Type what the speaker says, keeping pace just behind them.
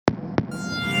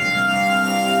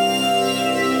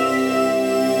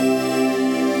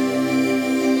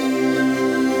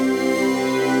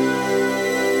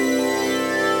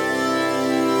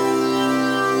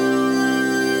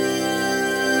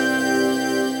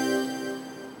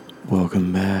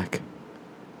Welcome back.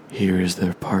 Here is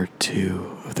the part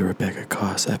 2 of the Rebecca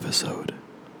Koss episode.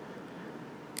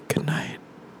 Good night.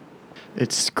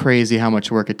 It's crazy how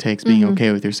much work it takes being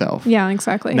okay with yourself. Yeah,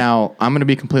 exactly. Now, I'm going to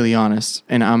be completely honest,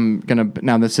 and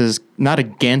now this is not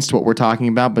against what we're talking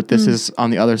about, but this is on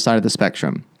the other side of the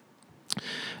spectrum.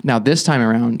 Now, this time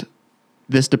around,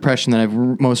 this depression that I've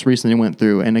most recently went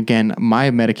through, and again,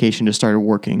 my medication just started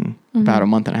working about a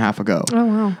month and a half ago.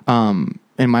 Oh, wow.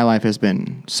 And my life has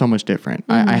been so much different.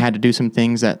 I had to do some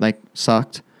things that like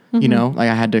sucked, you know, like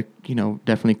I had to,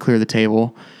 definitely clear the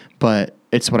table, but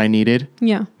it's what I needed.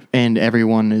 Yeah. And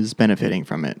everyone is benefiting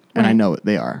from it. And I know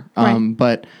they are. Right.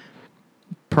 But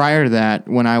prior to that,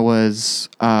 when I was,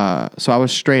 so I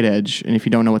was straight edge. And if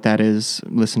you don't know what that is,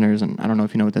 listeners, and I don't know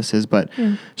if you know what this is, but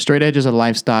straight edge is a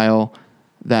lifestyle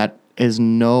that is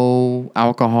no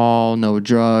alcohol, no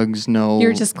drugs, no...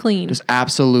 You're just clean. Just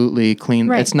absolutely clean.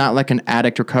 Right. It's not like an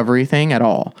addict recovery thing at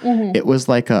all. It was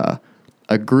like a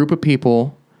group of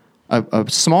people, a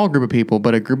small group of people,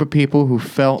 but a group of people who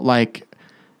felt like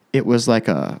it was like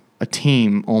a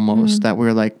team almost, that we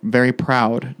were like very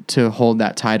proud to hold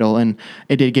that title. And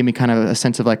it did give me kind of a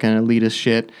sense of like an elitist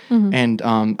shit. And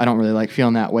I don't really like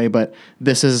feeling that way, but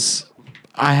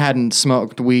I hadn't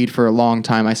smoked weed for a long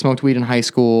time. I smoked weed in high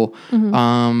school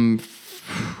from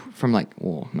like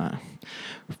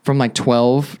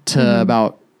 12 to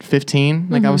about 15.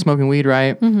 Like I was smoking weed,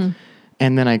 right? And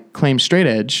then I claimed straight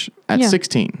edge at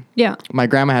 16. Yeah. My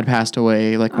grandma had passed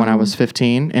away like when I was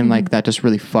 15, and like that just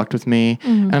really fucked with me.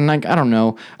 And like, I don't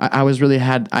know, I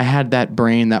had that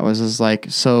brain that was just like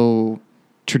so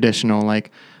traditional. Like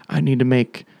I need to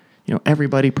make,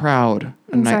 everybody proud.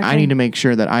 And like, I need to make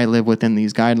sure that I live within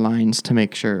these guidelines to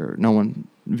make sure no one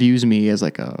views me as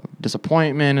like a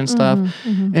disappointment and stuff.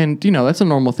 And, that's a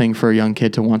normal thing for a young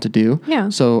kid to want to do. Yeah.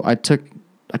 So I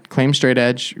claimed straight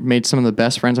edge, made some of the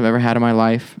best friends I've ever had in my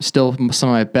life. Still, some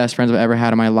of my best friends I've ever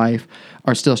had in my life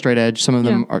are still straight edge. Some of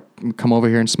them come over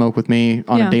here and smoke with me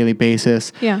on a daily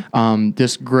basis. Yeah.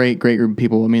 This great group of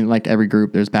people. I mean, like every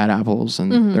group, there's bad apples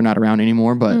and they're not around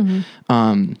anymore, but,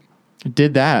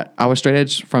 did that. I was straight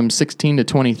edge from 16 to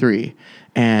 23,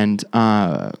 and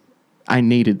I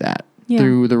needed that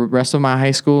through the rest of my high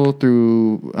school,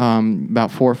 through about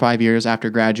 4 or 5 years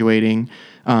after graduating.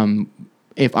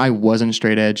 If I wasn't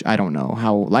straight edge, I don't know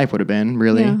how life would have been,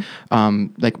 really. Yeah.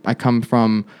 Like I come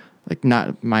from like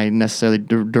not my necessarily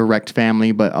direct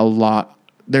family, but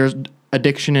there's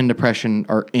addiction and depression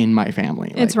are in my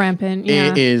family. It's rampant.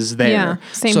 Yeah. It is there. Yeah.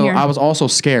 Same so here. I was also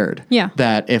scared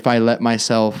that if I let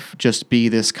myself just be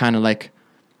this kind of like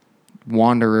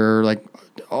wanderer, like,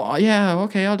 oh yeah,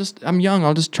 okay, I'm young,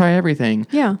 I'll just try everything.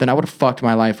 Yeah. Then I would have fucked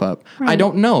my life up. Right. I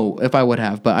don't know if I would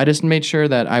have, but I just made sure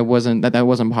that that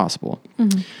wasn't possible.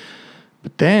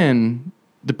 But then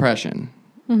depression.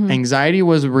 Anxiety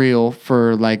was real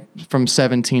for like from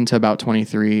 17 to about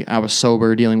 23. I was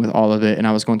sober, dealing with all of it, and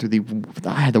I was going through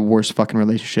I had the worst fucking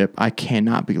relationship. I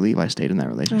cannot believe I stayed in that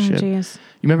relationship. Oh, jeez. You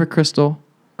remember Crystal?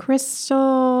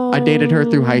 Crystal. I dated her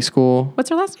through high school. What's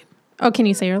her last name? Oh, can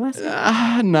you say her last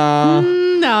name? Nah.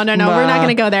 No. We're not going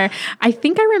to go there. I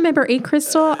think I remember a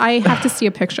Crystal. I have to see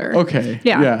a picture. Okay.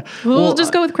 Yeah. We'll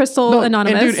just go with Crystal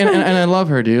Anonymous. And I love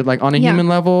her, dude. Like on a human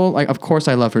level, like of course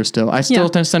I love her still. I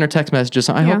still send her text messages.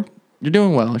 I hope you're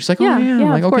doing well. She's like, oh yeah. I'm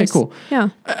like, okay, cool. Yeah.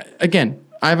 Again,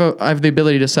 I have the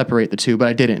ability to separate the two, but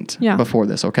I didn't before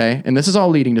this. Okay. And this is all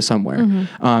leading to somewhere.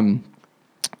 And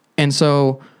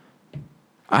so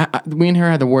we and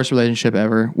her had the worst relationship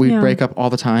ever. We'd break up all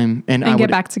the time, and I would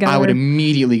get back together. I would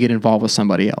immediately get involved with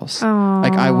somebody else. Aww.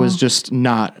 Like I was just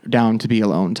not down to be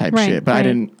alone type shit. But I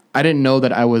didn't know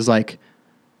that I was like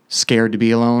scared to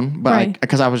be alone. But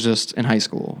because I was just in high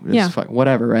school,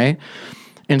 whatever, right?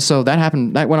 And so that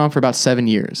happened. That went on for about 7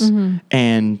 years,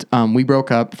 and we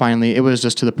broke up. Finally, it was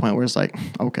just to the point where it's like,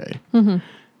 okay.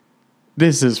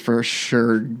 This is for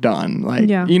sure done. Like,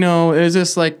 it's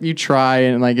just like you try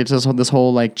and like, it's just this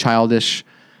whole like childish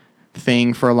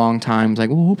thing for a long time. It's like,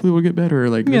 well, hopefully we'll get better.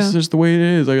 Like, this is just the way it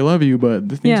is. Like, I love you, but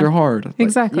the things are hard. Like,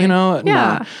 exactly.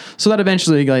 Nah. So that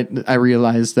eventually, like, I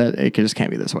realized that it just can't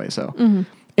be this way. So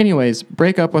anyways,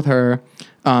 break up with her.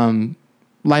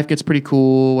 Life gets pretty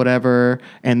cool, whatever.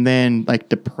 And then like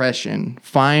depression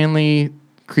finally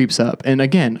creeps up. And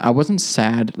again, I wasn't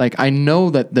sad. Like I know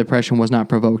that depression was not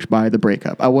provoked by the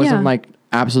breakup. I wasn't like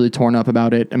absolutely torn up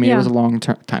about it. I mean, it was a long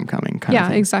time coming kind of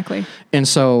thing. Exactly. And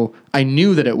so I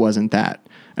knew that it wasn't that.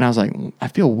 And I was like, I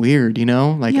feel weird,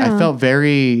 Like I felt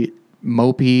very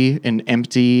mopey and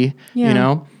empty,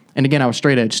 And again, I was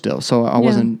straight edge still. So I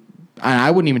wasn't,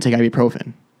 I wouldn't even take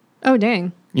ibuprofen. Oh,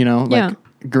 dang. Like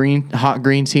hot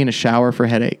green tea in a shower for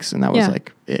headaches. And that was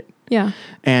like it. Yeah.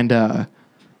 And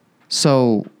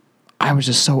so I was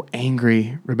just so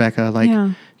angry, Rebecca.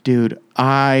 Like, dude,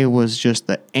 I was just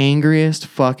the angriest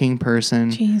fucking person.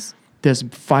 Jeez.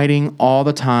 Just fighting all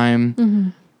the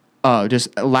time.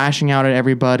 Just lashing out at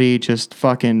everybody, just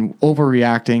fucking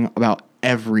overreacting about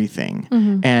everything.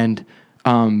 And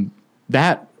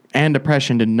that and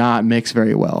depression did not mix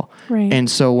very well. Right. And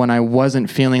so when I wasn't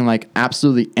feeling like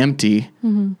absolutely empty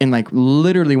and like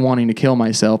literally wanting to kill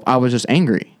myself, I was just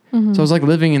angry. So I was like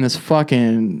living in this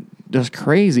fucking just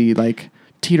crazy like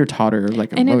teeter-totter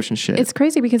like emotion shit. It's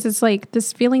crazy because it's like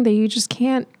this feeling that you just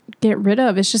can't get rid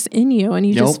of. It's just in you and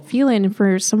you just feel it, and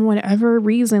for some whatever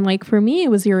reason. Like for me, it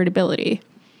was irritability.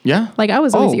 Yeah. Like I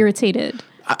was always irritated.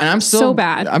 And I'm still so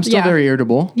bad. I'm still very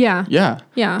irritable. Yeah. Yeah.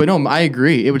 Yeah. But no, I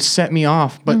agree. It would set me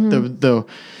off, but the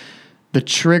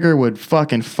trigger would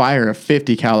fucking fire a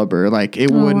 50 caliber. Like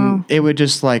it wouldn't, it would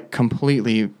just like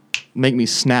completely make me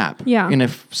snap. Yeah. And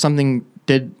if something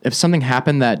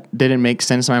happened that didn't make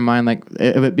sense in my mind, like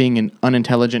of it being an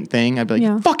unintelligent thing, I'd be like,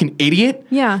 you fucking idiot.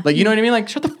 Yeah. Like, you know what I mean? Like,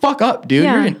 shut the fuck up, dude.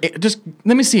 Yeah. Just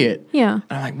let me see it. Yeah. And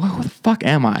I'm like, well, who the fuck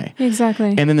am I? Exactly.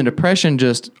 And then the depression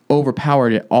just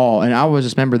overpowered it all. And I always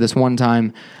just remember this one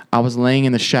time I was laying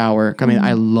in the shower. I mean,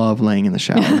 I love laying in the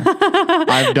shower.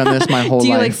 I've done this my whole life.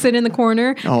 Do you like sit in the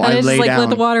corner? Oh, and I lay just, down. Let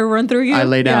the water run through you? I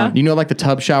lay down. Yeah. You know, like the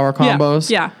tub shower combos?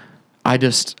 Yeah. I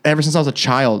just, ever since I was a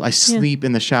child, I sleep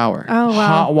in the shower. Oh, wow.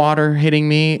 Hot water hitting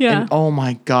me. Yeah. And oh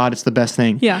my God, it's the best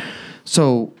thing. Yeah.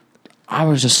 So I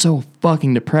was just so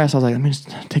fucking depressed. I was like, let me just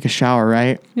take a shower,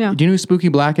 right? Yeah. Do you know who Spooky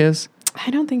Black is? I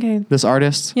don't think I... This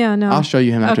artist? Yeah, no. I'll show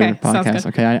you him after the podcast.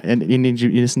 Good. Okay. And you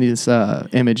just need this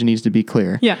image needs to be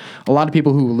clear. Yeah. A lot of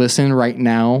people who listen right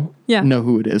now know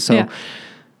who it is. So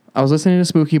I was listening to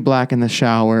Spooky Black in the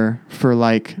shower for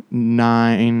like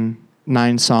nine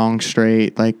songs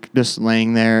straight, like just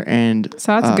laying there. And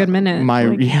so that's a good minute.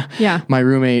 My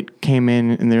roommate came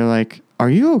in and they're like, are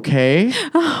you okay?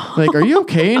 Like, are you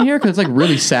okay in here? Cause it's like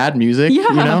really sad music,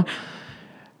 you know?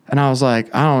 And I was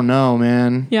like, I don't know,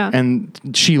 man. Yeah. And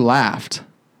she laughed.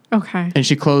 Okay. And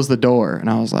she closed the door. And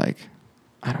I was like,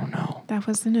 I don't know. That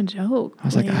wasn't a joke. I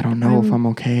was like, I don't know if I'm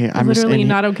okay. I'm literally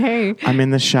not okay. I'm in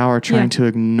the shower trying to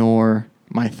ignore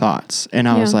my thoughts. And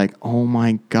I was like, oh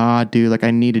my God, dude, like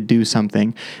I need to do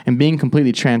something. And being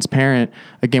completely transparent,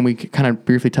 again, we kind of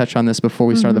briefly touched on this before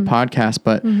we started the podcast,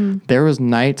 but there was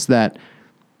nights that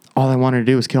all I wanted to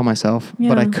do was kill myself,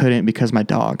 but I couldn't because my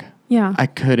dog. Yeah. I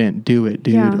couldn't do it,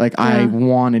 dude. Yeah. Like I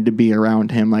wanted to be around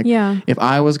him. Like if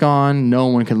I was gone, no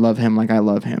one could love him like I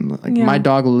love him. Like my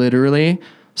dog literally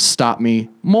stopped me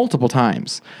multiple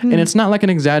times. And it's not like an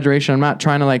exaggeration. I'm not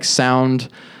trying to like sound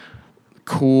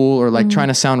cool or like trying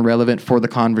to sound relevant for the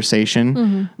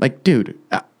conversation. Like, dude,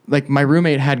 like my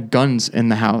roommate had guns in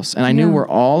the house and I knew where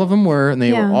all of them were and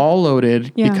they were all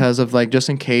loaded because of like, just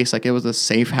in case, like it was a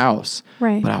safe house.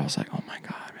 Right. But I was like, oh my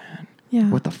God. Yeah.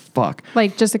 What the fuck?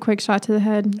 Like just a quick shot to the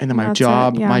head. And then my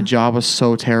job was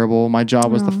so terrible. My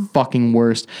job was the fucking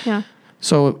worst. Yeah.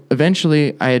 So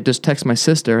eventually I had just texted my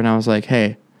sister and I was like,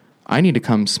 hey, I need to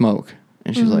come smoke.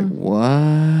 And she was like,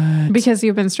 what? Because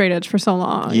you've been straight edge for so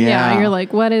long. Yeah. You're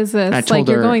like, what is this? Like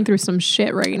you're going through some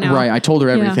shit right now. Right. I told her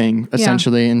everything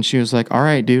essentially. And she was like, all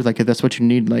right, dude, like if that's what you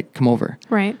need, like come over.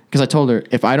 Right. Because I told her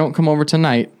if I don't come over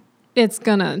tonight, it's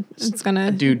gonna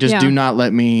dude, just do not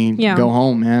let me go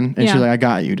home, man. And she's like, I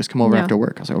got you. Just come over after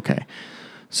work. I was like, okay.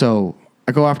 So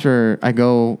I go,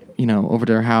 over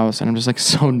to her house and I'm just like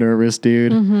so nervous,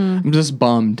 dude. I'm just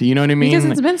bummed. You know what I mean? Because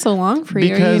it's been so long for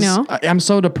you, you know? I'm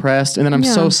so depressed and then I'm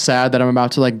so sad that I'm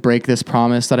about to like break this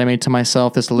promise that I made to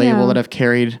myself, this label that I've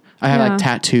carried. I have like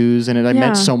tattoos and it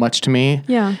meant so much to me.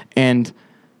 Yeah. And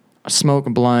I smoke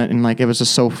a blunt and like, it was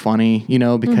just so funny, you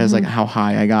know, because like how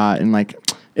high I got and like,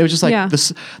 it was just like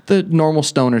the normal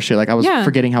stoner shit. Like I was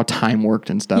forgetting how time worked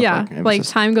and stuff. Yeah. Like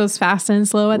time goes fast and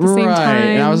slow at the same time.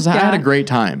 And I had a great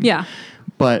time. Yeah.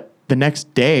 But the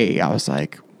next day I was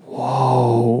like,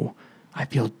 whoa, I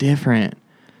feel different.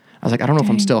 I was like, I don't know if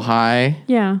I'm still high.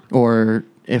 Yeah. Or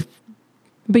if.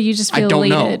 But you just feel elated.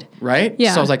 I don't elated. know. Right.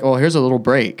 Yeah. So I was like, oh, here's a little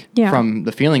break from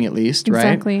the feeling at least.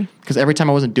 Exactly. Right. Because every time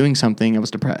I wasn't doing something, I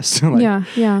was depressed. Like,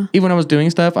 yeah. Even when I was doing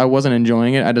stuff, I wasn't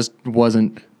enjoying it. I just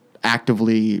wasn't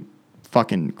actively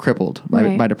fucking crippled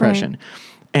by depression.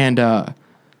 And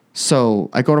so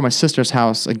I go to my sister's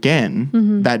house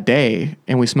again that day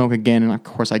and we smoke again. And of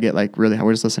course I get like really high.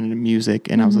 We're just listening to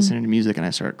music and I was listening to music and I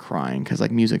started crying because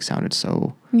like music sounded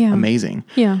so amazing.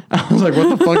 Yeah. I was like,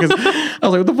 what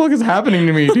the fuck is happening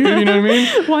to me, dude? You know what I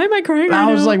mean? Why am I crying?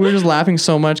 I was like, we were just laughing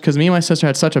so much because me and my sister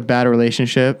had such a bad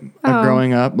relationship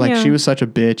growing up. Like she was such a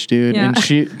bitch, dude. And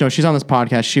she's on this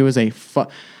podcast. She was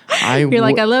You're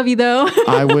like, I love you though.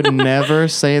 I would never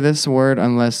say this word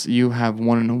unless you have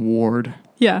won an award.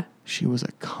 Yeah. She was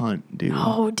a cunt, dude.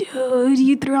 Oh, dude,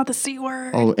 you threw out the C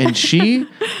word. Oh, and she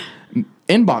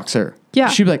inbox her. Yeah.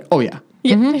 She'd be like, oh yeah.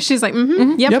 Yeah. Mm-hmm. She's like,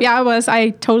 yep, yeah, I was. I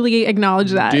totally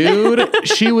acknowledge that. Dude,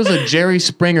 she was a Jerry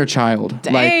Springer child.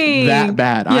 Dang. Like that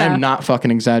bad. Yeah. I'm not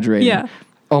fucking exaggerating. Yeah.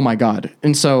 Oh my God.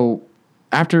 And so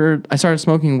after I started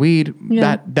smoking weed,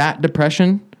 that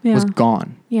depression was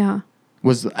gone. Yeah.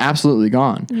 Was absolutely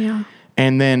gone. Yeah.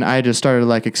 And then I just started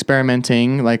like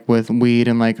experimenting like with weed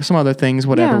and like some other things,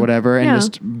 whatever, and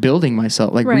just building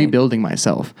myself, like rebuilding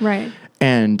myself. Right.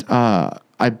 And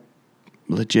I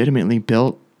legitimately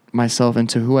built myself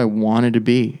into who I wanted to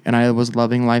be. And I was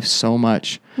loving life so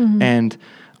much. Mm-hmm. And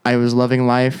I was loving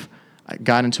life. I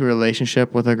got into a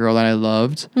relationship with a girl that I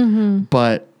loved,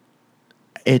 but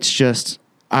it's just,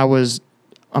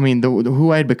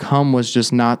 who I'd become was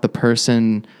just not the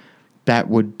person that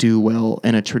would do well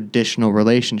in a traditional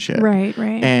relationship. Right,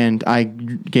 right. And I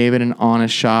gave it an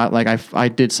honest shot. Like I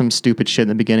did some stupid shit in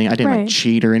the beginning. I didn't like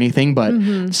cheat or anything, but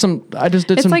I just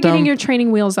did it's some like dumb, getting your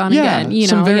training wheels on again. You know,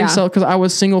 some very because I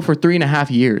was single for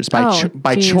 3.5 years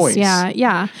by choice. Yeah,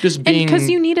 yeah. Just being because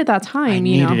you needed that time. I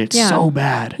needed it so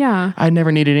bad. Yeah, I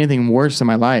never needed anything worse in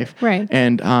my life. Right.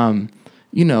 And I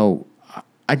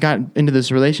got into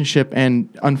this relationship and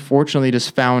unfortunately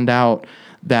just found out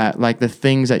that like the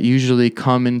things that usually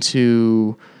come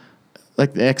into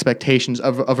like the expectations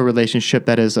of a relationship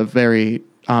that is a very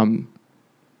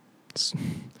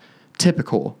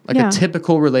typical, like a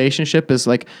typical relationship is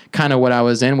like kind of what I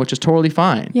was in, which is totally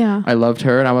fine. Yeah. I loved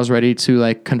her and I was ready to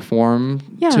like conform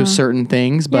to certain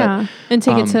things, but and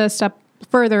take it to a step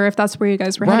further if that's where you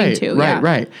guys were heading to.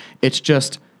 Right. It's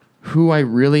just who I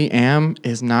really am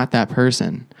is not that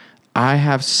person. I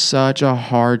have such a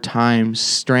hard time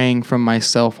straying from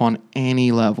myself on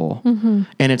any level,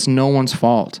 and it's no one's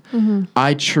fault.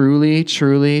 I truly,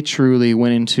 truly, truly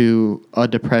went into a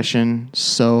depression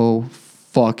so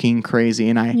fucking crazy,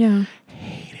 and I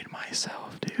hated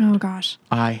myself, dude. Oh, gosh.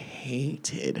 I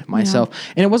hated myself,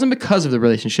 and it wasn't because of the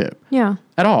relationship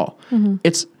at all.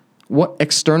 It's what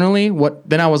externally, what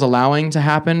then I was allowing to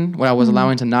happen, what I was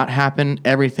allowing to not happen,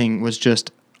 everything was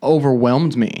just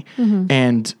overwhelmed me,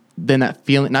 and then that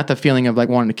feeling, not the feeling of like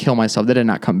wanting to kill myself, that did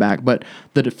not come back, but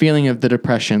the feeling of the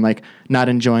depression, like not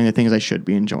enjoying the things I should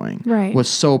be enjoying, was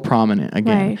so prominent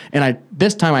again. Right. And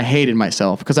this time I hated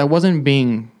myself because I wasn't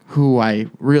being who I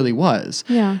really was.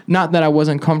 Yeah. Not that I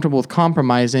wasn't comfortable with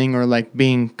compromising or like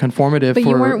being conformative. But you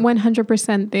weren't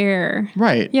 100% there.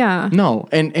 Right. Yeah. No.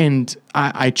 And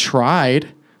I tried.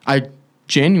 I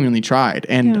genuinely tried.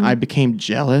 And I became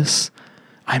jealous.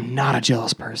 I'm not a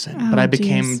jealous person, but I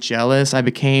became jealous. I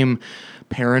became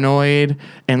paranoid,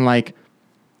 and like,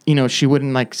 she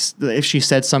wouldn't like, if she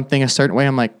said something a certain way,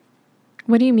 I'm like,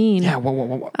 what do you mean? Yeah.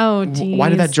 Oh, geez. Why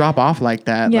did that drop off like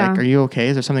that? Yeah. Like, are you okay?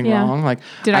 Is there something wrong? Like,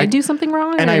 did I do something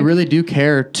wrong? And I really do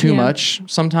care too much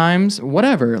sometimes,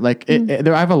 whatever. Like I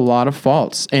have a lot of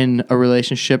faults in a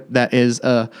relationship that is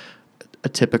a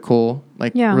typical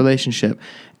relationship.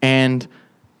 And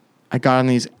I got on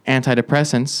these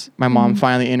antidepressants. My mom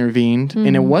finally intervened,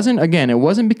 and it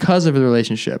wasn't because of the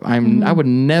relationship. I would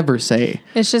never say.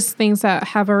 It's just things that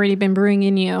have already been brewing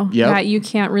in you that you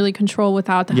can't really control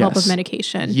without the help of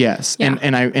medication. Yes. Yeah.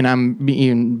 And I'm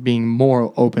being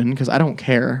more open because I don't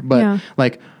care, but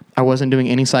like I wasn't doing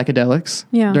any psychedelics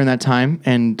during that time,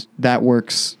 and that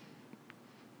works.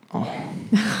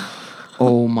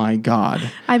 Oh my God.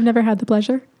 I've never had the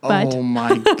pleasure, but oh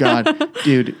my God,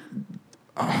 dude.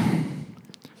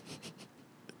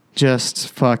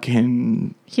 Just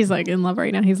fucking. He's like in love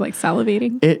right now. He's like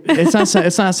salivating.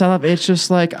 It's not salivate. It's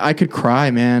just like I could cry,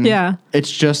 man. Yeah.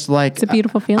 It's just like it's a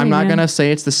beautiful feeling. I'm not gonna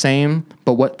say it's the same,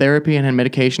 but what therapy and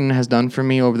medication has done for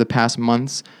me over the past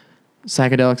months,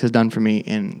 psychedelics has done for me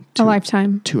in a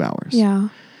lifetime. 2 hours. Yeah.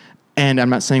 And I'm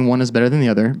not saying one is better than the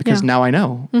other because now I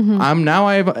know.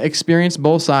 I've experienced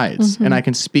both sides, and I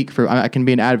can I can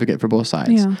be an advocate for both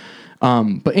sides. Yeah.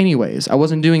 But anyways, I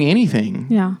wasn't doing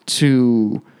anything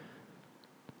to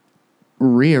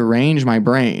rearrange my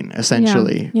brain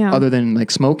essentially other than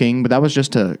like smoking, but that was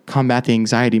just to combat the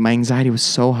anxiety. My anxiety was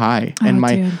so high and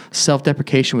my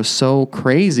self-deprecation was so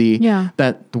crazy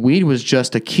that the weed was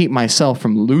just to keep myself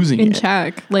from losing it. In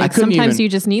check. Like sometimes you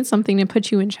just need something to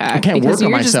put you in check. I can't work on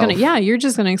myself. You're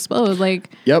just going to explode. Like,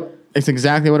 yep. It's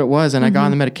exactly what it was. And I got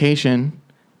on the medication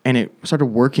and it started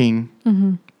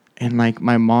working. And like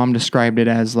my mom described it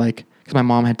as like, because my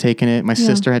mom had taken it, my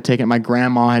sister had taken it, my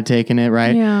grandma had taken it,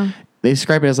 right? Yeah. They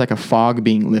describe it as like a fog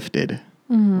being lifted,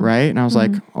 right? And I was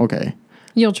like, okay.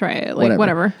 You'll try it. Like,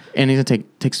 whatever. And he's going to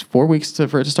takes 4 weeks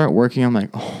for it to start working. I'm like,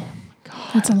 oh, my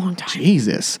God. That's a long time.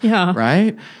 Jesus. Yeah.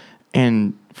 Right?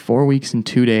 And 4 weeks and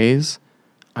 2 days,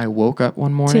 I woke up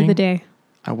one morning. To the day.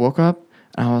 I woke up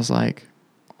and I was like,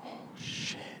 oh,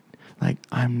 shit. Like,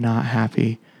 I'm not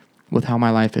happy with how my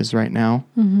life is right now.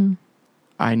 Mm-hmm.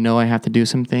 I know I have to do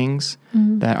some things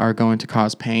that are going to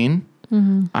cause pain.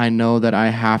 Mm-hmm. I know that I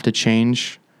have to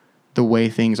change the way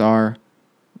things are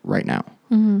right now.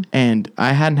 Mm-hmm. And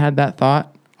I hadn't had that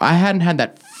thought. I hadn't had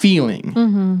that feeling.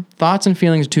 Mm-hmm. Thoughts and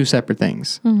feelings are two separate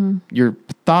things. Mm-hmm. Your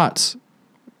thoughts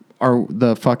are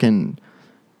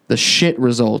the shit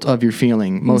result of your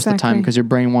feeling most of the time, because your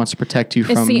brain wants to protect you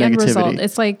from negativity. It's the end result.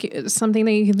 It's like something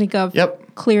that you can think of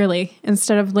clearly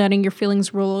instead of letting your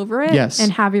feelings roll over it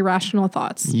and have irrational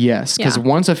thoughts. Yes, because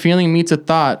once a feeling meets a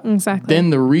thought, then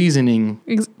the reasoning...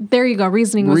 there you go.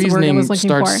 Reasoning was the word I was looking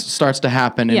for. Starts to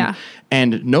happen.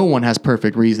 And no one has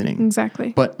perfect reasoning.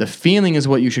 Exactly. But the feeling is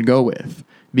what you should go with,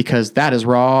 because that is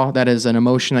raw. That is an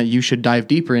emotion that you should dive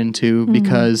deeper into,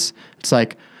 because it's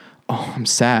like, oh, I'm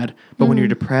sad. But when you're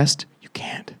depressed, you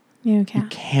can't. You can't. You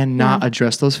cannot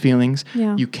address those feelings.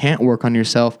 Yeah. You can't work on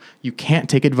yourself. You can't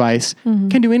take advice.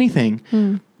 Can't do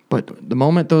anything. But the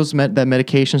moment that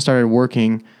medication started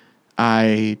working,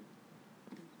 I,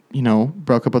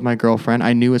 broke up with my girlfriend.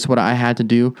 I knew it's what I had to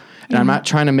do. And I'm not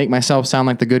trying to make myself sound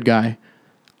like the good guy.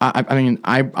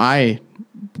 I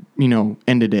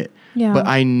ended it. Yeah. But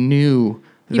I knew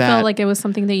you felt like it was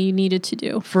something that you needed to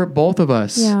do for both of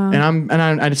us. Yeah.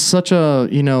 And it's such a,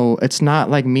 it's not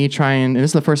like me trying, and this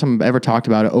is the first time I've ever talked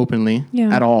about it openly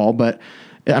at all, but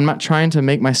I'm not trying to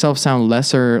make myself sound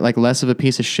less of a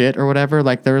piece of shit or whatever.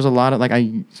 Like, there was a lot of, like,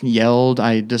 I yelled,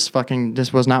 I just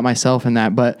was not myself in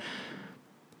that, but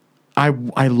I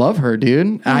love her,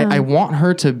 dude. Yeah. I want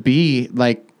her to be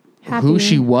like happy. Who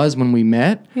she was when we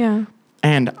met. Yeah.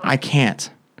 And I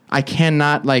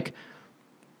cannot like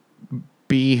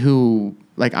be who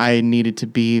like I needed to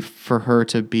be for her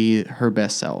to be her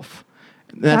best self.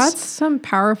 That's some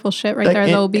powerful shit right there,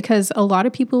 though, because a lot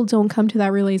of people don't come to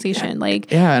that realization.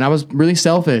 And I was really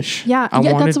selfish.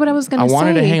 That's what I was gonna say. I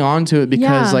wanted to hang on to it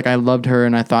because like I loved her,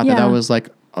 and I thought that was like,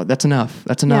 oh, that's enough.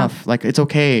 That's enough. Yeah. Like, it's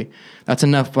okay. That's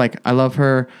enough. Like, I love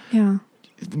her. Yeah.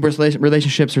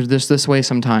 Relationships are this way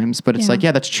sometimes, but it's like,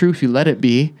 that's true if you let it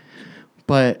be.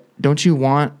 But don't you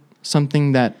want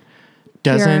something that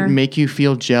doesn't make you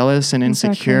feel jealous and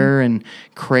insecure and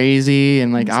crazy?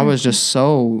 And like, I was just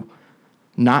so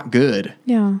not good.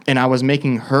 Yeah. And I was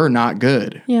making her not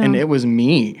good. Yeah. And it was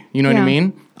me. You know what I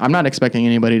mean? I'm not expecting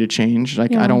anybody to change.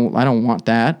 Like, I don't want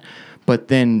that. But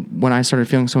then when I started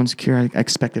feeling so insecure, I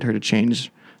expected her to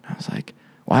change. I was like,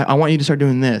 well, I want you to start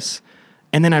doing this.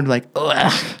 And then I'd be like,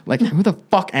 ugh, like, who the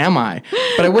fuck am I?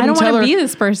 But I wouldn't tell her. I don't want to be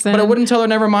this person. But I wouldn't tell her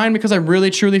never mind, because I really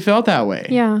truly felt that way.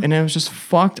 Yeah. And it was just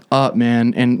fucked up,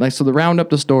 man. And like, so to round up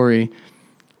the story,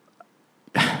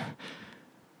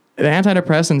 the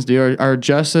antidepressants, dude, are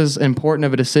just as important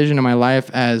of a decision in my life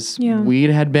as weed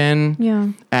had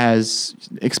been, as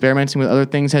experimenting with other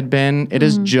things had been. It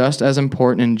is just as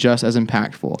important and just as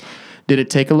impactful. Did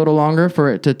it take a little longer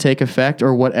for it to take effect,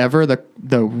 or whatever the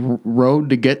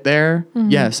road to get there?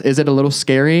 Yes. Is it a little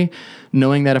scary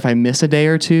knowing that if I miss a day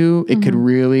or two, it could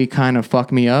really kind of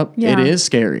fuck me up? Yeah. It is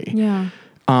scary. Yeah.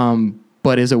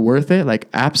 But is it worth it? Like,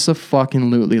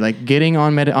 abso-fucking-lutely. Like, getting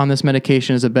on this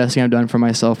medication is the best thing I've done for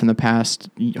myself in the past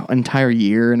entire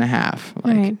year and a half.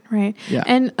 Like, right. Yeah.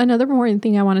 And another important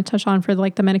thing I want to touch on for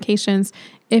like the medications,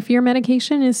 if your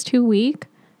medication is too weak,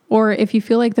 or if you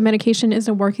feel like the medication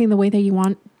isn't working the way that you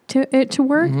want it to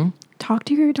work, talk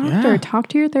to your doctor, talk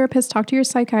to your therapist, talk to your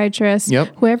psychiatrist,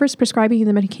 whoever's prescribing you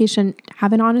the medication,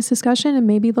 have an honest discussion, and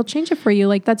maybe they'll change it for you.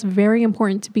 Like, that's very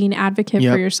important to be an advocate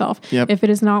for yourself. If it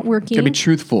is not working, to be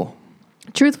truthful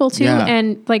too. Yeah.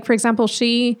 And like, for example,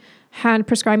 she had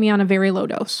prescribed me on a very low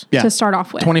dose to start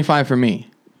off with. 25 for me.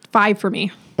 5 for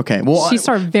me. Okay, well, she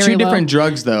started very two different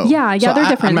drugs though. Yeah, so they're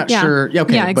different. I'm not sure. Yeah,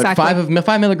 okay, exactly. But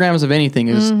 5 milligrams of anything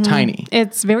is tiny.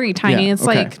 It's very tiny. It's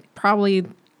like probably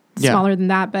smaller than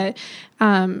that. But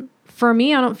for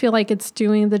me, I don't feel like it's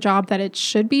doing the job that it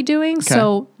should be doing. Okay.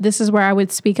 So this is where I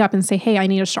would speak up and say, hey, I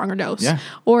need a stronger dose. Yeah.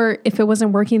 Or if it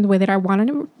wasn't working the way that I wanted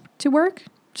it to work,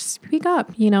 just speak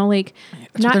up, like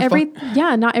not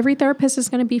every therapist is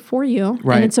going to be for you,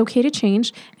 and it's okay to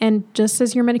change. And just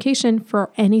as your medication for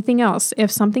anything else,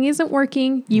 if something isn't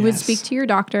working, you would speak to your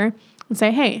doctor and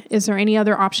say, hey, is there any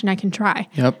other option I can try?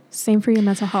 Yep. Same for your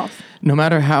mental health. No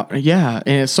matter how, and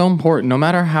it's so important, no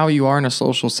matter how you are in a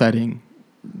social setting,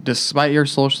 despite your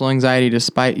social anxiety,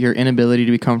 despite your inability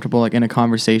to be comfortable like in a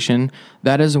conversation,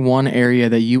 that is one area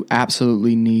that you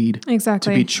absolutely need to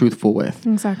be truthful with.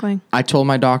 Exactly. I told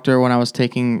my doctor when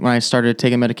I started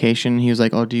taking medication, he was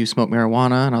like, "Oh, do you smoke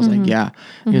marijuana?" And I was like, "Yeah."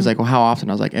 He was like, "Well, how often?"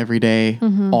 I was like, "Every day,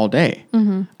 all day,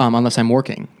 unless I'm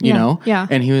working, you know?" Yeah.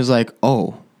 And he was like,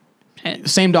 "Oh."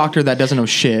 Same doctor that doesn't know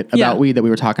shit about weed that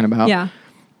we were talking about. Yeah.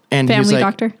 And family he was like,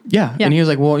 doctor. Yeah. And he was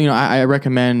like, well, you know, I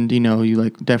recommend, you know, you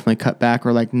like definitely cut back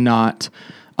or like not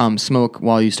smoke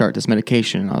while you start this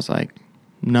medication. And I was like,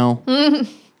 no.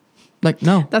 Like,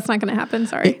 no. That's not going to happen.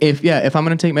 Sorry. If I'm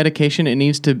going to take medication, it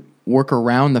needs to work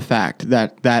around the fact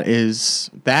that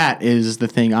is the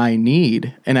thing I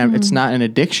need. And it's not an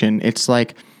addiction. It's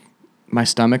like my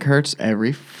stomach hurts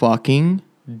every fucking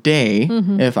day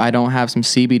if I don't have some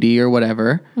CBD or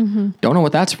whatever. Don't know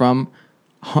what that's from.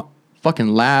 Fucking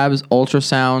labs,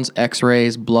 ultrasounds,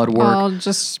 x-rays, blood work.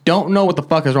 Don't know what the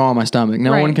fuck is wrong with my stomach.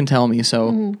 No one can tell me.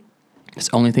 So it's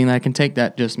the only thing that I can take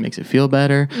that just makes it feel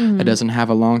better. It doesn't have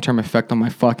a long-term effect on my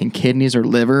fucking kidneys or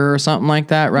liver or something like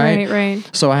that, right? Right.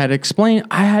 So I had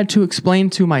to explain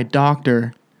to my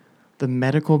doctor the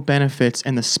medical benefits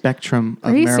and the spectrum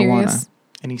of marijuana. Serious?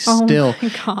 And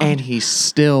he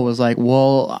still was like,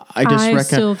 well, I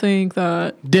still think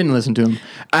that. Didn't listen to him.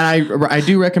 And I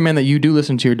do recommend that you do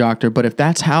listen to your doctor, but if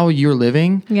that's how you're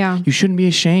living, you shouldn't be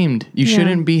ashamed. You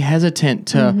shouldn't be hesitant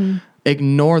to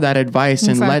ignore that advice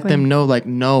and let them know, like,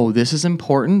 no, this is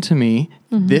important to me.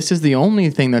 This is the only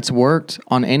thing that's worked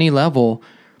on any level.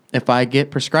 If I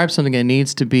get prescribed something, it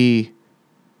needs to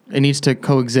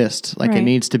coexist. Like it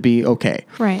needs to be okay.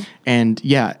 Right. And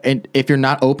and if you're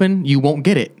not open, you won't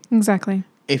get it. Exactly.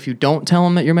 If you don't tell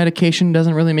them that your medication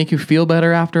doesn't really make you feel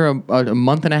better after a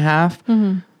month and a half,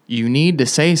 you need to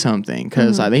say something.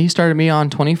 Because they started me on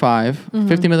 25,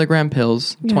 50 milligram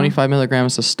pills, 25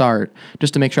 milligrams to start,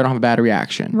 just to make sure I don't have a bad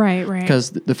reaction. Right.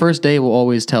 Because the first day will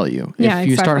always tell you. If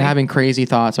you start having crazy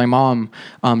thoughts, my mom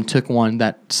took one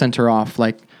that sent her off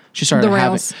like, she started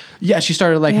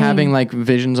having like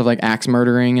visions of like axe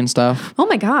murdering and stuff. Oh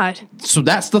my God. So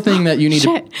that's the thing that you need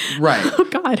to, right. Oh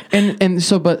God. And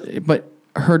so, but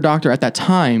her doctor at that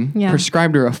time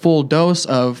prescribed her a full dose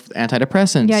of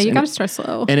antidepressants. Yeah. You got to start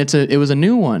slow. And it was a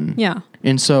new one. Yeah.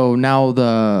 And so now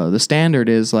the standard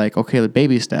is like, okay, the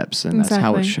baby steps, and that's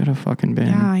how it should have fucking been.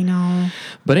 Yeah, I know.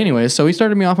 But anyway, so he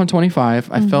started me off on 25.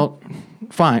 I felt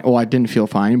fine. Well, I didn't feel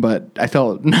fine, but I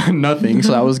felt nothing,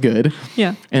 so that was good.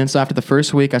 Yeah. And so after the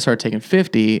first week, I started taking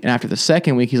 50, and after the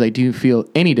second week, he's like, do you feel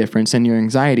any difference in your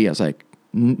anxiety? I was like,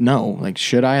 no. Like,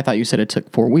 should I? I thought you said it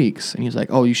took 4 weeks. And he's like,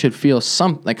 oh, you should feel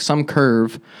some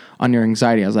curve on your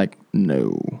anxiety. I was like,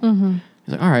 no.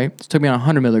 He's like, all right. So it took me on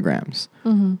 100 milligrams.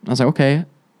 I was like, okay.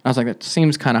 I was like, that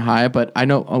seems kind of high, but I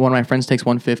know one of my friends takes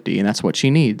 150, and that's what she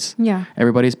needs. Yeah.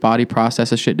 Everybody's body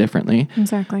processes shit differently.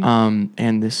 Exactly.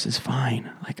 And this is fine.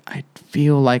 Like, I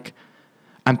feel like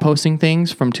I'm posting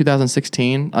things from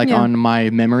 2016, like on my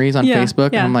memories on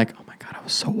Facebook, and I'm like, oh my God, I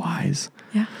was so wise.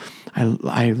 Yeah.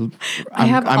 I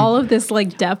have all of this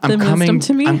like depth and wisdom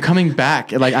to me. I'm coming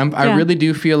back. Like I really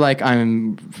do feel like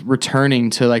I'm returning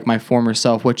to like my former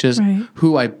self, which is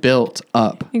who I built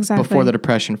up before the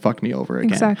depression fucked me over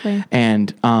again. Exactly.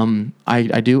 And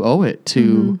I do owe it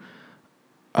to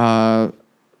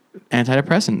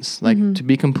antidepressants, like to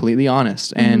be completely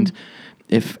honest. And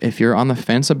if you're on the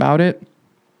fence about it,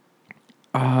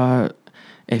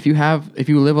 if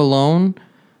you live alone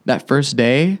that first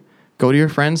day, go to your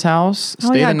friend's house,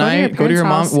 stay the night, go to your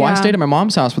mom. Well, I stayed at my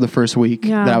mom's house for the first week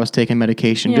that I was taking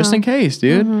medication, just in case,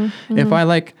 dude. If I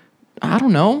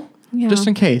don't know, just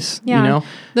in case, you know.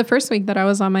 The first week that I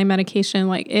was on my medication,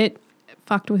 like it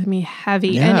fucked with me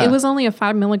heavy, and it was only a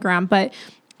 5 milligram, but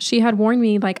she had warned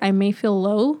me like I may feel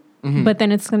low, but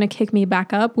then it's going to kick me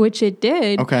back up, which it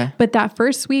did. Okay. But that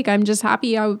first week, I'm just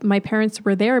happy my parents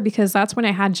were there, because that's when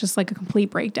I had just like a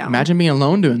complete breakdown. Imagine being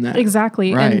alone doing that.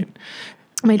 Exactly. Right. And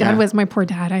my dad was my poor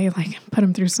dad. I like put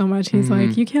him through so much. He's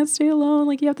like, you can't stay alone.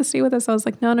 Like you have to stay with us. I was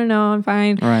like, no, I'm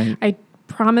fine. Right. I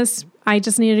promise. I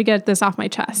just needed to get this off my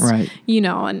chest. Right. You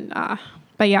know, and,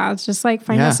 but yeah, it's just like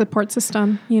find a support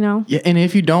system, you know? Yeah. And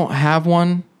if you don't have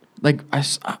one, like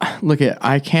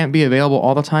I can't be available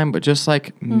all the time, but just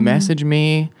like message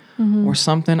me or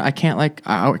something. I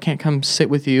can't come sit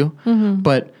with you,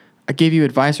 but I give you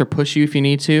advice or push you if you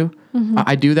need to.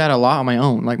 I do that a lot on my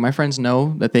own. Like my friends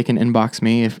know that they can inbox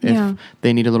me if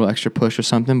they need a little extra push or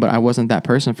something, but I wasn't that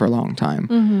person for a long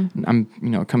time. I'm,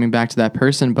 coming back to that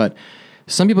person, but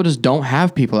some people just don't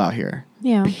have people out here.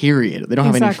 Yeah. Period. They don't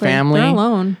have any family. They're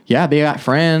alone. Yeah, they got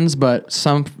friends, but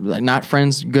some like not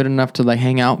friends good enough to like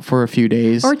hang out for a few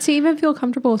days. Or to even feel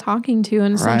comfortable talking to.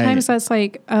 And sometimes that's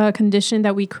like a condition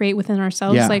that we create within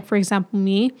ourselves. Yeah. Like, for example,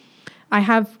 me, I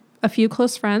have a few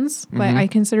close friends that I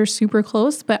consider super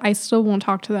close, but I still won't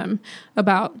talk to them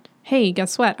about, hey,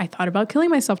 guess what? I thought about killing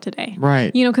myself today.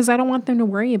 Right. You know, because I don't want them to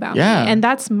worry about me. And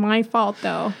that's my fault,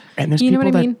 though. And there's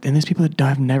people that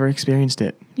have never experienced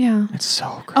it. Yeah. It's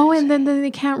so crazy. Oh, and then they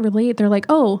can't relate. They're like,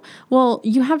 oh, well,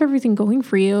 you have everything going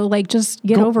for you. Like, just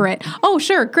get over it. Oh,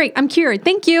 sure. Great. I'm cured.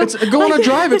 Thank you. Go on a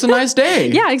drive. It's a nice day.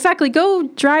 Yeah, exactly. Go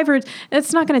drive. Or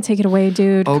it's not going to take it away,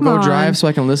 dude. Oh, go drive so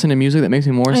I can listen to music that makes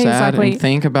me more sad and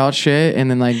think about shit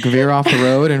and then like veer off the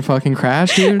road and fucking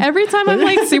crash, dude. Every time I'm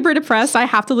like super depressed, I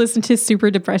have to listen to super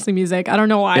depressing music. I don't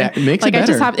know why. Yeah, it makes it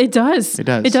better. It does. It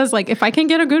does. Like, if I can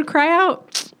get a good cry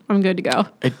out, I'm good to go.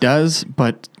 It does,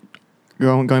 but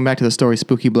going back to the story,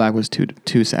 Spooky Black was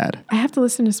too sad. I have to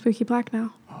listen to Spooky Black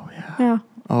now. Oh, yeah. Yeah.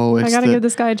 Oh, I gotta give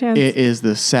this guy a chance. It is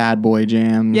the Sad Boy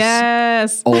Jams.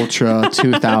 Yes. Ultra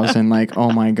 2000. Like,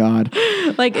 oh my God.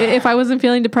 Like, if I wasn't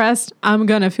feeling depressed, I'm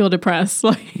gonna feel depressed.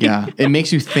 Like, yeah. It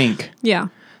makes you think. Yeah.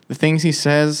 The things he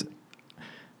says,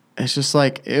 it's just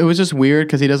like, it was just weird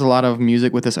because he does a lot of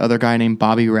music with this other guy named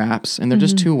Bobby Raps, and they're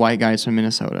just two white guys from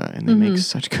Minnesota, and they make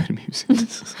such good music.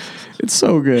 It's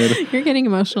so good. You're getting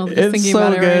emotional just thinking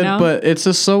about it right now. But it's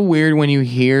just so weird when you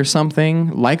hear something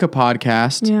like a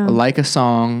podcast, like a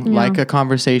song, like a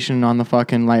conversation on the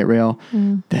fucking light rail,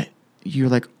 that you're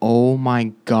like, oh my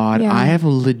God, I have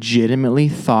legitimately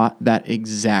thought that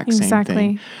exact same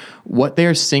thing. What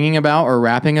they're singing about or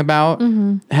rapping about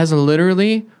has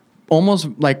literally almost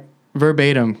like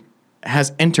verbatim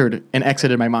has entered and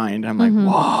exited my mind. I'm like,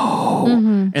 whoa.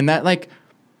 And that like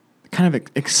kind of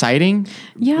exciting,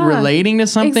 relating to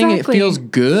something, it feels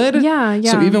good. Yeah.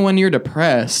 So even when you're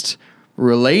depressed,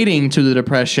 relating to the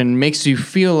depression makes you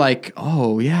feel like,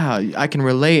 oh yeah, I can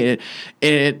relate.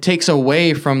 It takes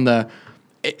away from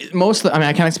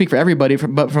I can't speak for everybody,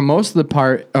 but for most of the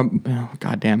part,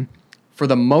 for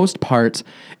the most part,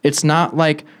 it's not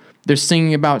like they're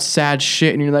singing about sad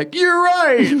shit and you're like, you're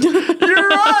right. You're right. You're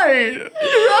right.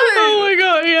 Oh my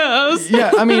God, yes.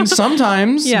 Yeah, I mean,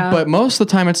 sometimes, but most of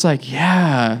the time it's like,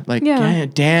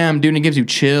 damn, dude, and it gives you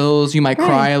chills. You might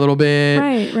cry a little bit.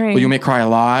 Right. Well, you may cry a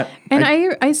lot. And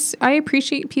I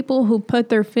appreciate people who put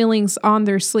their feelings on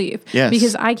their sleeve. Yes.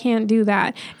 Because I can't do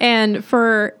that. And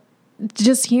for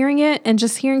just hearing it and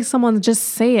just hearing someone just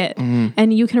say it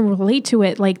and you can relate to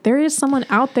it. Like, there is someone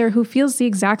out there who feels the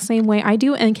exact same way I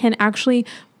do and can actually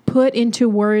put into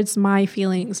words my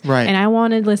feelings. Right. And I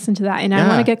want to listen to that. And I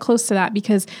want to get close to that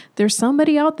because there's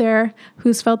somebody out there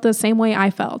who's felt the same way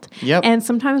I felt. Yep. And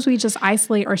sometimes we just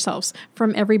isolate ourselves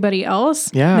from everybody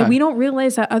else. Yeah. That we don't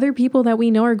realize that other people that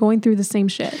we know are going through the same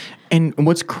shit. And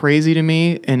what's crazy to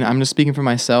me, and I'm just speaking for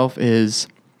myself, is,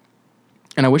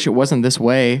 and I wish it wasn't this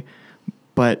way,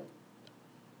 but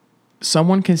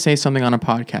someone can say something on a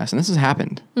podcast, and this has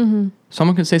happened.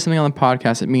 Someone can say something on the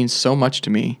podcast. It means so much to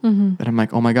me that I'm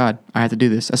like, oh my God, I have to do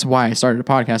this. That's why I started a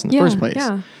podcast in the first place.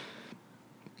 Yeah.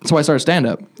 That's why I started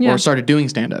stand-up or started doing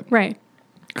stand-up. Right.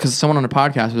 Because someone on a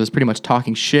podcast was pretty much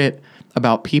talking shit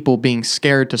about people being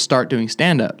scared to start doing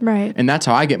stand-up. Right. And that's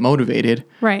how I get motivated.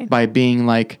 Right. By being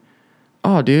like,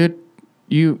 oh, dude,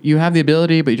 you have the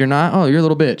ability, but you're not. Oh, you're a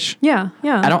little bitch. Yeah.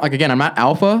 Yeah. I don't, like, again, I'm not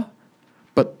alpha,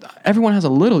 but everyone has a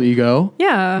little ego.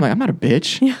 Yeah. I'm like, I'm not a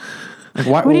bitch. Yeah. Like,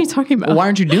 why, what are you talking about? Why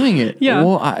aren't you doing it? Yeah.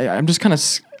 Well, I'm just kind of,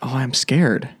 I'm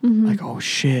scared. Like, oh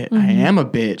shit, I am a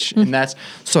bitch. And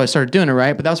so I started doing it,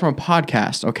 right? But that was from a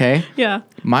podcast, okay? Yeah.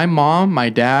 My mom, my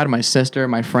dad, my sister,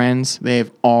 my friends,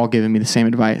 they've all given me the same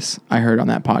advice I heard on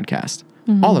that podcast.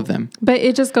 All of them. But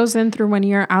it just goes in through when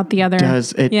you're out the other.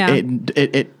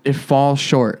 It falls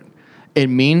short. It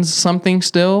means something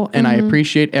still, and I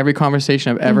appreciate every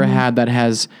conversation I've ever had that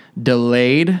has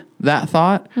delayed that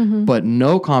thought, but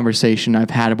no conversation I've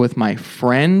had with my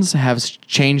friends has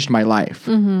changed my life.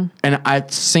 And I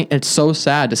think it's so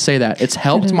sad to say that. It's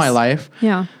helped my life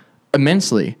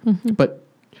immensely, but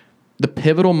the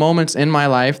pivotal moments in my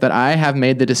life that I have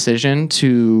made the decision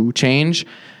to change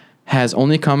has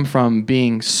only come from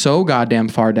being so goddamn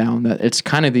far down that it's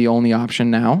kind of the only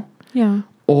option now. Yeah.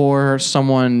 Or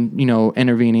someone,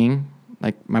 intervening,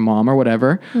 like my mom or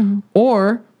whatever,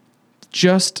 or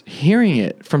just hearing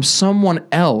it from someone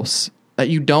else that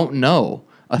you don't know,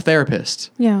 a therapist.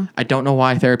 Yeah. I don't know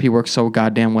why therapy works so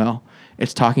goddamn well.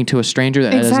 It's talking to a stranger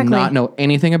that does not know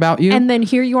anything about you. And then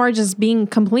here you are just being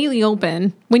completely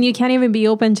open when you can't even be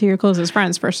open to your closest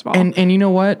friends, first of all. And you know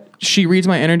what? She reads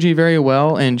my energy very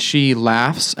well, and she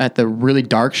laughs at the really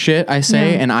dark shit I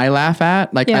say and I laugh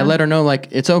at. Like, I let her know, like,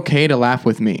 it's okay to laugh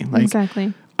with me. Like,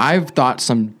 exactly. I've thought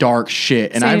some dark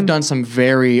shit, and I've done some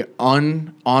very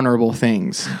unhonorable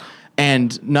things.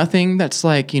 And nothing that's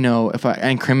like, you know, if I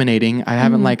incriminating, I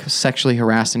haven't like sexually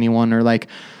harassed anyone or like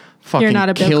fucking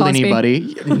killed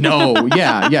anybody. No,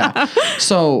 yeah.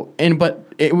 So, but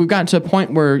we've gotten to a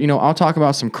point where, you know, I'll talk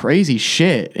about some crazy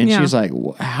shit, and she's like,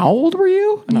 "How old were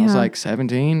you?" And I was like,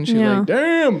 17. She's like,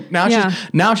 "Damn."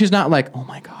 Now she's not like, "Oh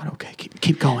my God, okay,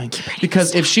 keep going."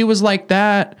 Because if she was like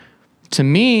that, to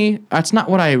me, that's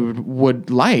not what I would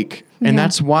like. And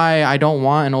that's why I don't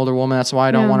want an older woman. That's why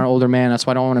I don't want an older man. That's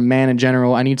why I don't want a man in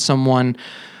general. I need someone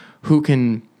who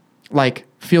can like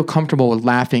feel comfortable with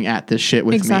laughing at this shit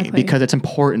with me, because it's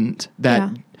important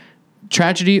that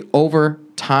tragedy over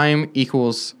time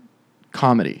equals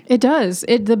comedy. It does.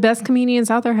 The best comedians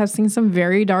out there have seen some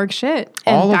very dark shit.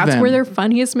 And that's where their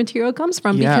funniest material comes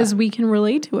from, because we can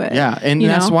relate to it. Yeah. And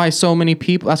that's why so many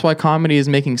people, that's why comedy is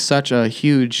making such a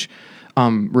huge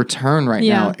return right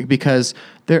now, because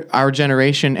our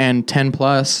generation and 10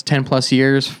 plus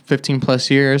years, 15 plus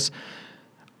years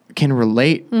can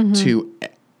relate to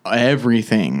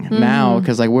everything now,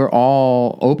 because like we're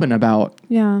all open about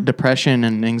depression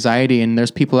and anxiety, and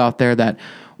there's people out there that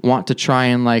want to try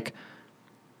and like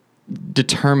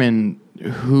determine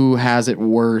who has it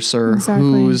worse or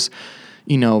who's,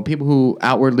 you know, people who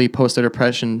outwardly post their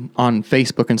depression on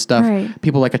Facebook and stuff,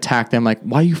 people like attack them, like,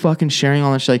 why are you fucking sharing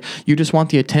all this shit? Like, you just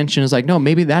want the attention. It's like, no,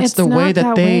 maybe that's the way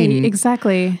that they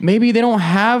exactly. Maybe they don't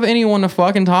have anyone to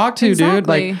fucking talk to, dude.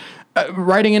 Like,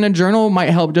 writing in a journal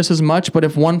might help just as much, but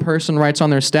if one person writes on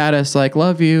their status like,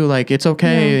 love you, like, it's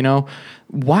okay, you know,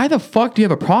 why the fuck do you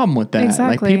have a problem with that?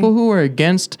 Like, people who are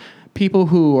against people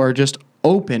who are just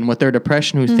open with their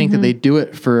depression, who think that they do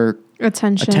it for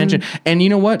attention. And you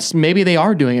know what? Maybe they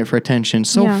are doing it for attention.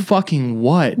 So fucking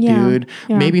what, dude?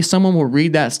 Yeah. Maybe someone will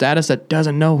read that status that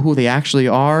doesn't know who they actually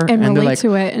are, and they're like,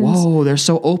 to it, whoa, they're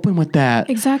so open with that.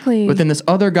 Exactly. But then this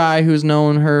other guy who's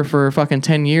known her for fucking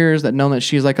 10 years, that know that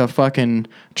she's like a fucking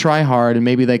tryhard, and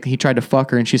maybe like he tried to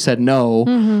fuck her and she said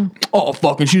no. Oh,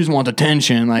 fucking, she just wants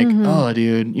attention. Like, oh,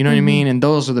 dude, you know what I mean? And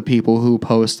those are the people who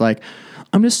post like,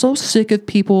 I'm just so sick of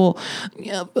people,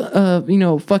 you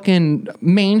know, fucking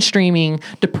mainstreaming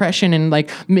depression and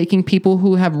like making people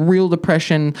who have real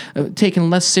depression taken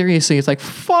less seriously. It's like,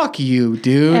 fuck you,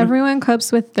 dude. Everyone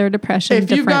copes with their depression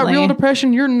differently. If you've got real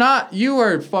depression, you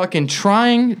are fucking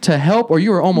trying to help, or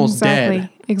you are almost dead.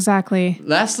 Exactly.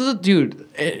 That's the dude.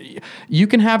 You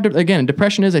can have, again,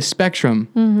 depression is a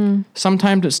spectrum.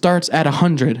 Sometimes it starts at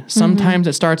 100. Sometimes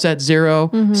it starts at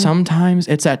 0. Sometimes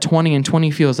it's at 20, and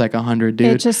 20 feels like 100, dude.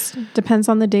 It just depends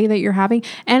on the day that you're having.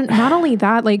 And not only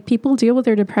that, like, people deal with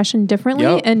their depression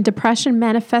differently, and depression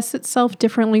manifests itself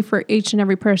differently for each and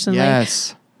every person.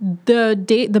 Yes. Like,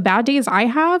 the bad days I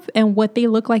have and what they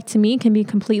look like to me can be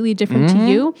completely different to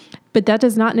you, but that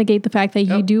does not negate the fact that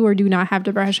you do or do not have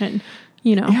depression.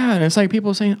 You know? Yeah, and it's like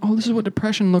people saying, "Oh, this is what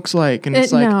depression looks like," and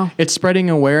it's like it's spreading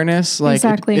awareness, like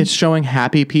it's showing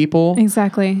happy people.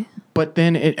 Exactly. But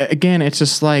then it's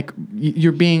just like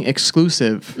you're being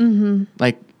exclusive,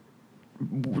 like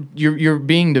you're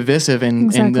being divisive in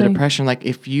the depression. Like,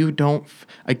 if you don't,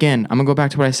 again, I'm gonna go back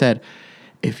to what I said.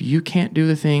 If you can't do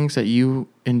the things that you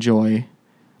enjoy,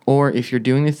 or if you're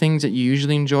doing the things that you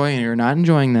usually enjoy and you're not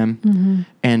enjoying them,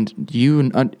 and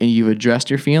you've addressed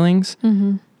your feelings.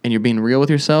 And you're being real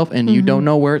with yourself, and you don't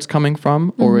know where it's coming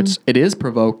from, or it is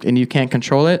provoked and you can't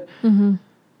control it,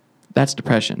 that's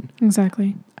depression.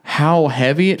 Exactly. How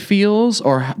heavy it feels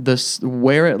or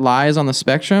where it lies on the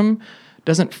spectrum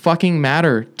doesn't fucking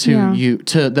matter to you,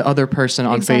 to the other person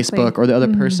on Facebook or the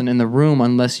other person in the room,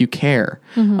 unless you care.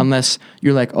 Unless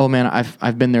you're like, oh man,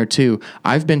 I've been there too.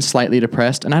 I've been slightly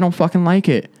depressed and I don't fucking like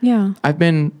it. Yeah. I've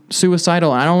been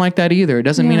suicidal and I don't like that either. It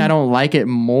doesn't mean I don't like it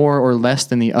more or less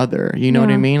than the other. You know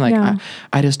what I mean? Like,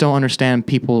 I just don't understand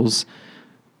people's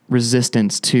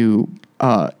resistance to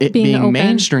it being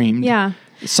mainstreamed. Yeah.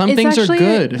 Some things are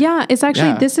good. It's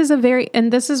actually, this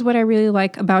is what I really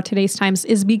like about today's times,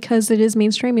 is because it is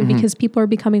mainstream and because people are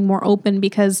becoming more open.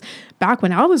 Because back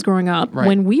when I was growing up,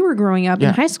 when we were growing up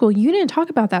in high school, you didn't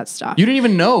talk about that stuff. You didn't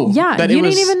even know. Yeah, you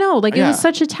didn't even know. Like, it was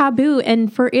such a taboo.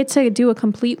 And for it to do a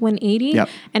complete 180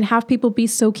 and have people be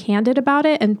so candid about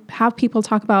it, and have people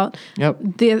talk about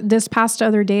this past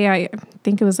other day, I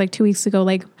think it was like 2 weeks ago,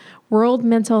 like World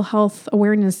Mental Health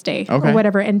Awareness Day or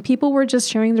whatever. And people were just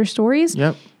sharing their stories.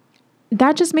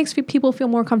 that just makes people feel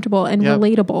more comfortable and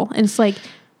relatable. And it's like,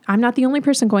 I'm not the only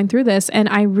person going through this. And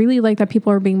I really like that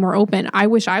people are being more open. I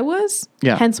wish I was,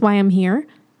 hence why I'm here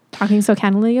talking so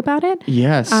candidly about it.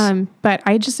 Yes. But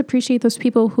I just appreciate those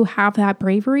people who have that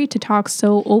bravery to talk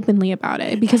so openly about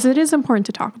it, because it is important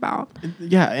to talk about.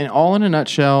 Yeah. And all in a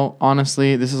nutshell,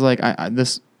 honestly, this is like,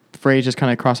 this phrase just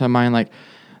kind of crossed my mind. Like,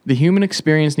 the human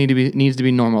experience needs to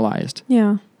be normalized.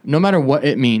 Yeah. No matter what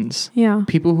it means. Yeah.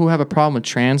 People who have a problem with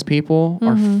trans people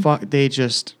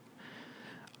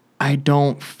I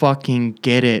don't fucking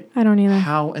get it. I don't either.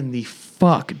 How in the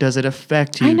fuck does it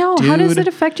affect you? I know. Dude? How does it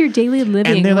affect your daily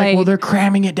living? And they're like, well, they're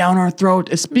cramming it down our throat.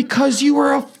 It's because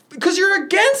you're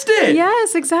against it.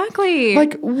 Yes, exactly.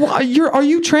 Like, what, are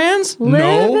you trans?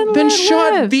 No. Then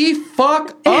shut the fuck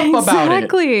up about it.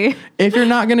 Exactly. If you're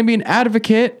not going to be an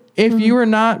advocate, if you are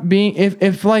not being,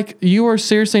 if like you are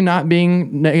seriously not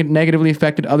being negatively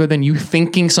affected, other than you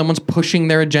thinking someone's pushing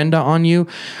their agenda on you,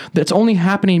 that's only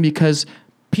happening because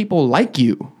people like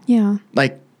you. Yeah.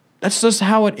 Like, that's just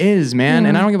how it is, man.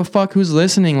 And I don't give a fuck who's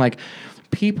listening. Like,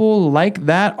 people like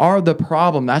that are the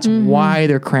problem. That's why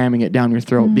they're cramming it down your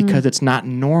throat, because it's not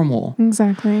normal.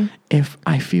 Exactly. If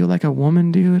I feel like a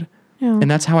woman, dude,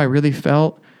 and that's how I really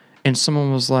felt, and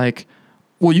someone was like,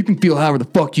 well, you can feel however the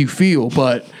fuck you feel,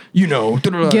 but, you know,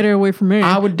 get her away from me.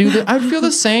 I would I'd feel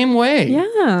the same way.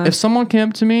 Yeah. If someone came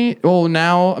up to me, well,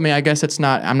 now, I mean, I guess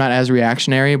I'm not as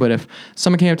reactionary, but if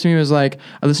someone came up to me and was like,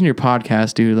 I listen to your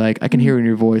podcast, dude, like, I can hear in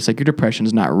your voice, like, your depression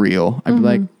is not real. I'd be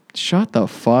like, shut the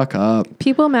fuck up.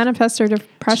 People manifest their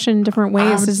depression different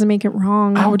ways. Doesn't make it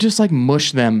wrong. I would just like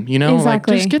mush them, you know?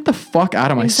 Exactly. Like, just get the fuck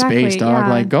out of my space, dog.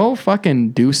 Like, go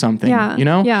fucking do something, you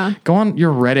know? Yeah. Go on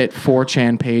your Reddit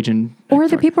 4chan page and... Or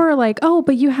the people are like, oh,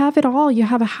 but you have it all. You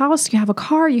have a house, you have a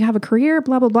car, you have a career,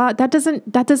 blah, blah, blah. That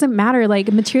doesn't matter. Like,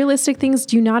 materialistic things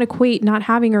do not equate not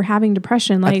having or having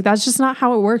depression. Like, that's just not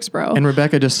how it works, bro. And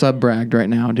Rebecca just sub-bragged right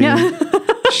now, dude. Yeah.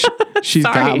 She's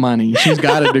got money. She's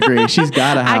got a degree. She's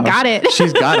got a house. I got it.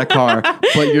 She's got a car.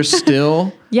 But you're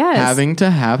still having to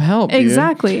have help, dude.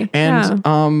 Exactly.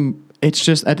 And it's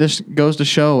just, that just goes to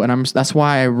show, and that's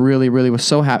why I really, really was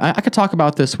so happy. I could talk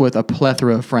about this with a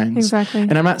plethora of friends. Exactly.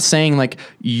 And I'm not saying like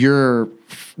you're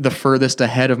the furthest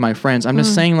ahead of my friends. I'm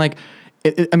just saying like,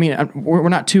 I mean, we're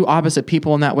not two opposite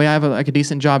people in that way. I have a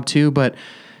decent job too, but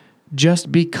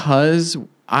just because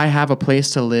I have a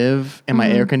place to live and my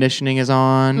air conditioning is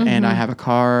on and I have a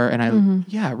car and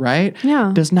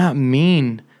does not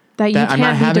mean that I'm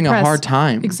not having a hard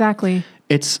time. Exactly.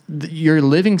 It's your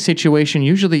living situation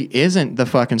usually isn't the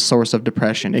fucking source of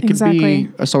depression. It could be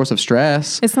a source of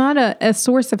stress. It's not a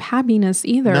source of happiness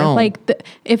either. No. Like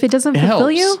if it doesn't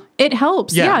fulfill you, it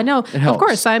helps. Yeah, no, it helps. Of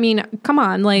course. I mean, come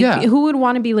on. Like who would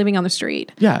want to be living on the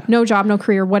street? Yeah. No job, no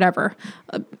career, whatever.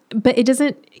 But it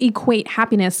doesn't equate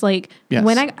happiness. Like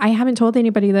when I haven't told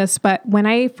anybody this, but when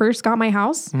I first got my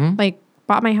house, like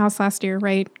bought my house last year,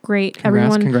 right? Great.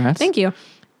 Congrats. Thank you.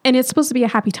 And it's supposed to be a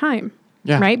happy time.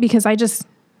 Yeah. Right? Because I just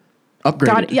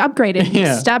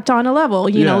upgraded, stepped on a level,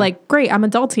 you know, like, great, I'm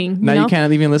adulting. Now you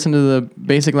can't even listen to the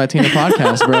Basic Latina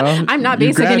podcast, bro. I'm not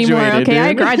basic anymore, okay? Dude.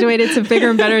 I graduated to bigger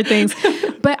and better things.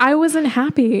 But I wasn't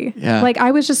happy. Yeah. Like, I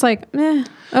was just like,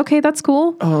 okay, that's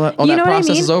cool. You know that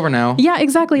process is over now. Yeah,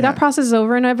 exactly. Yeah. That process is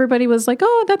over. And everybody was like,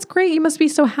 oh, that's great. You must be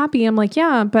so happy. I'm like,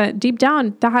 yeah, but deep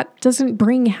down, that doesn't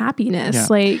bring happiness. Yeah.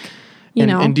 Like, you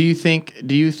know. And do you think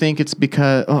it's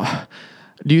because...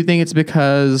 do you think it's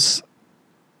because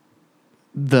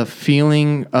the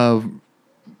feeling of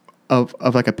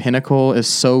like a pinnacle is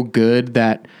so good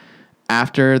that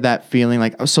after that feeling,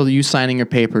 like, so you signing your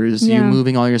papers, you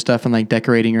moving all your stuff and like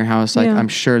decorating your house, like I'm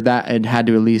sure that it had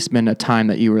to at least been a time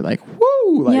that you were like,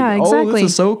 woo, like, exactly. Oh, this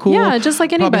is so cool. Yeah, just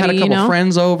like anybody, probably had a couple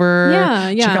friends over.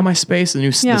 Check out my space, the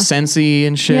Scentsy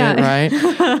and shit, right?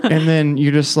 And then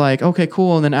you're just like, okay,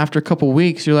 cool. And then after a couple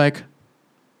weeks, you're like,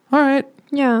 all right.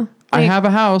 Yeah. I have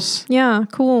a house. Yeah,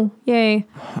 cool. Yay.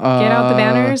 Get out the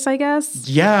banners, I guess.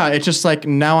 Yeah, it's just like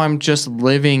now I'm just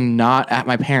living not at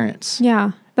my parents'.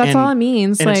 Yeah, that's all it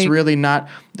means. And it's really not,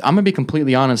 I'm going to be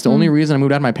completely honest. The only reason I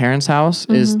moved out of my parents' house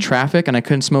is traffic and I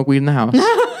couldn't smoke weed in the house.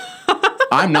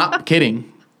 I'm not kidding.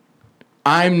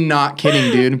 I'm not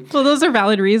kidding, dude. Well, those are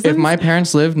valid reasons. If my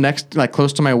parents lived next, like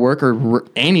close to my work or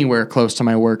anywhere close to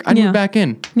my work, I'd move back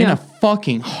in a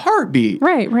fucking heartbeat.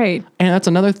 Right. And that's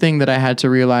another thing that I had to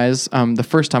realize the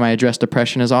first time I addressed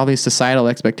depression is all these societal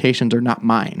expectations are not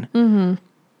mine. Mm-hmm.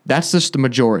 That's just the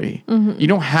majority. Mm-hmm. You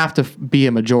don't have to be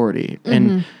a majority. Mm-hmm.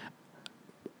 And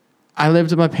I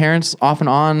lived with my parents off and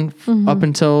on up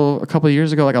until a couple of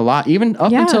years ago, like a lot, even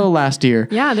up until last year.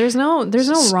 Yeah, there's no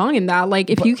wrong in that. Like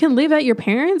if you can live at your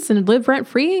parents and live rent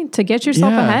free to get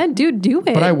yourself ahead, dude, do it.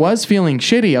 But I was feeling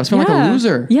shitty. I was feeling like a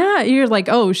loser. Yeah, you're like,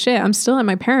 oh shit, I'm still at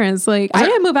my parents. Like I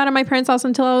didn't move out of my parents' house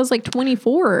until I was like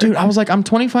 24. Dude, I was like, I'm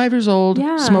 25 years old,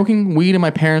 smoking weed in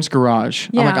my parents' garage.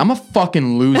 I'm like, I'm a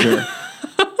fucking loser.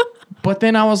 But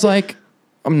then I was like,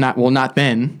 not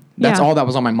then. That's all that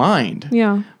was on my mind.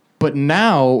 Yeah. But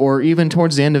now, or even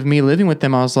towards the end of me living with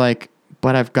them, I was like,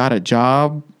 but I've got a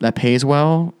job that pays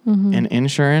well and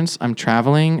insurance. I'm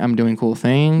traveling. I'm doing cool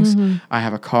things. I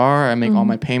have a car. I make all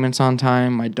my payments on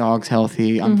time. My dog's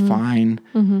healthy. I'm fine.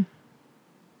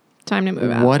 Time to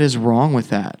move out. What is wrong with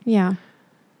that? Yeah.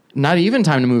 Not even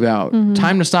time to move out.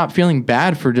 Time to stop feeling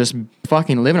bad for just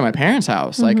fucking living in my parents'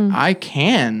 house. Like I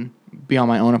can be on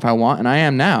my own if I want, and I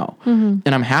am now. And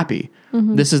I'm happy.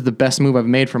 This is the best move I've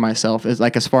made for myself, is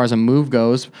like as far as a move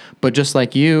goes. But just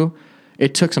like you,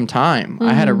 it took some time.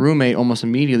 I had a roommate almost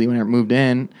immediately when I moved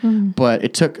in, but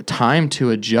it took time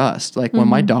to adjust. Like when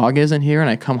my dog isn't here and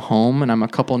I come home and I'm a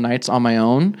couple nights on my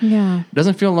own, it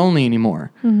doesn't feel lonely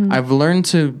anymore. I've learned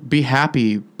to be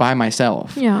happy by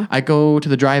myself. I go to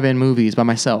the drive-in movies by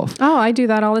myself. Oh, I do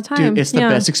that all the time. Dude, it's the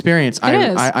best experience.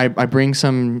 I bring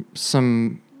some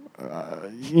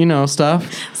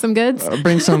stuff. Some goods.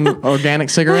 Bring some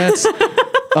organic cigarettes.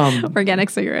 Organic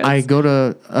cigarettes. I go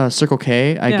to Circle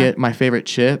K. I get my favorite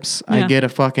chips. I get a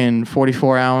fucking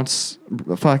 44-ounce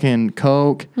fucking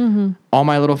Coke. All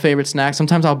my little favorite snacks.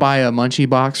 Sometimes I'll buy a munchie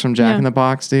box from Jack in the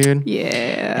Box, dude.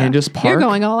 Yeah. And just park. You're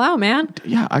going all out, man.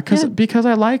 Yeah, because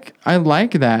I like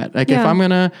that. Like if I'm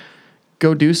gonna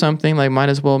go do something, like might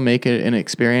as well make it an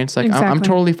experience. Like I'm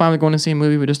totally fine with going to see a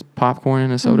movie with just popcorn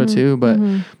and a soda too, but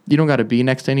you don't got to be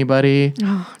next to anybody.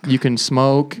 You can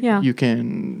smoke. You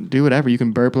can do whatever. You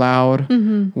can burp loud.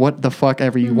 What the fuck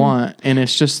ever you want. And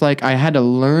it's just like I had to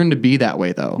learn to be that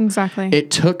way though. Exactly.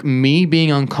 It took me being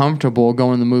uncomfortable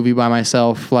going to the movie by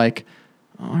myself, like,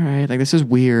 all right, like this is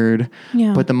weird.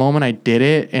 But the moment I did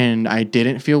it and I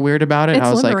didn't feel weird about it, I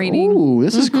was liberating. Like, ooh,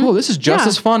 this is cool. This is just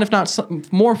as fun, if not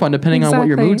more fun, depending on what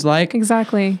your mood's like.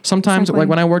 Exactly. Sometimes, like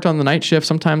when I worked on the night shift,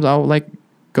 sometimes I'll like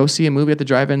go see a movie at the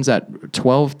drive-ins at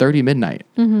 12:30 midnight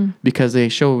because they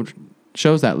shows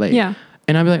that late.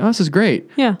 And I'd be like, oh, this is great.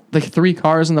 Like 3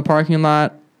 cars in the parking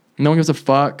lot. No one gives a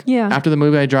fuck. After the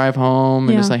movie, I drive home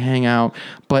and just like hang out.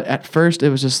 But at first, it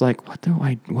was just like, what do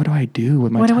I do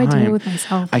with my time? What do I do with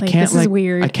myself? I can't. This is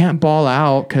weird. I can't ball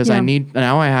out because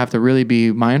now I have to really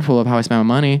be mindful of how I spend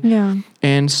my money.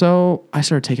 And so I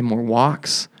started taking more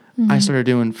walks. I started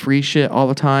doing free shit all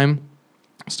the time.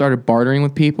 Started bartering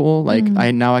with people. Like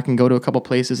I can go to a couple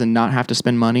places and not have to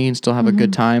spend money and still have a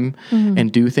good time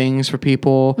and do things for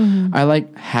people. I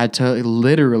like had to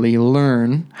literally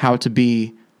learn how to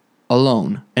be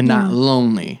alone and not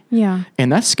lonely.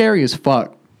 And that's scary as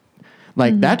fuck.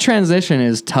 Like that transition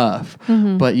is tough,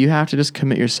 but you have to just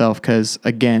commit yourself because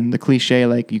again, the cliche,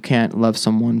 like you can't love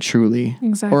someone truly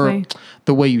or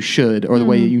the way you should or the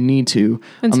way you need to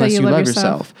unless you love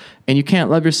yourself. And you can't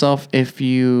love yourself if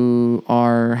you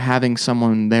are having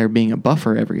someone there being a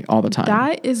buffer all the time.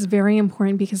 That is very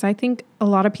important because I think a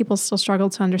lot of people still struggle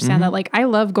to understand that. Like I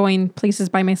love going places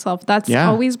by myself. That's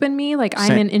always been me. Like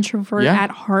I'm an introvert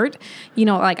at heart. You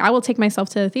know, like I will take myself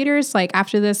to the theaters. Like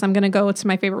after this, I'm going to go to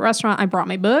my favorite restaurant. I brought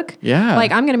my book.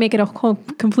 Like I'm going to make it a whole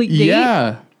complete date.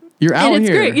 You're out here. And it's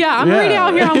great. I'm already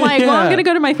out here. I'm like, well, I'm going to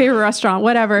go to my favorite restaurant,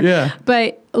 whatever.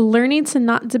 But learning to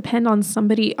not depend on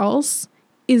somebody else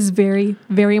is very,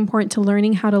 very important to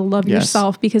learning how to love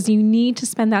yourself because you need to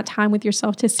spend that time with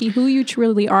yourself to see who you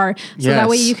truly are. So that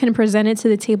way you can present it to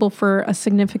the table for a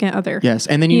significant other.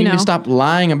 And then you need to stop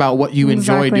lying about what you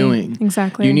enjoy doing.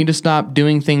 You need to stop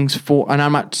doing things for, and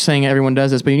I'm not saying everyone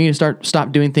does this, but you need to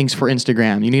stop doing things for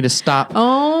Instagram. You need to stop.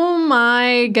 Oh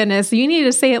my goodness. You need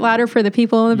to say it louder for the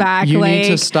people in the back. You need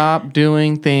to stop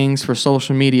doing things for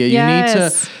social media. You need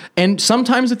to, and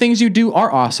sometimes the things you do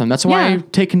are awesome. That's why I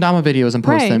take kendama videos and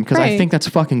post them because I think that's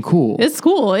fucking cool. It's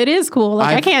cool. It is cool.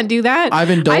 Like I can't do that. I've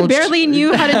indulged. I barely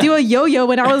knew how to do a yo-yo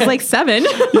when I was like 7.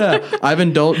 I've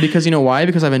indulged because you know why?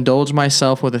 Because I've indulged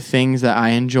myself with the things that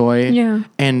I enjoy.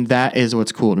 And that is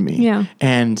what's cool to me.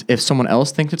 And if someone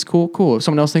else thinks it's cool. If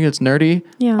someone else thinks it's nerdy,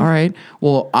 all right.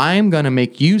 Well, I'm gonna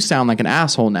make you sound like an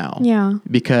asshole now.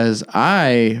 Because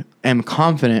I am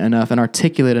confident enough and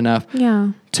articulate enough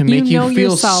to make you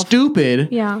feel stupid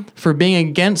for being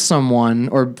against someone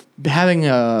or having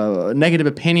a negative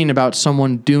opinion about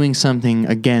someone doing something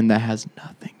again that has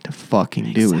nothing to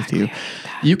fucking do with you.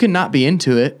 You can not be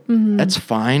into it. Mm-hmm. That's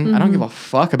fine. Mm-hmm. I don't give a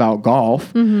fuck about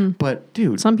golf. Mm-hmm. But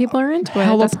dude, some people are into it.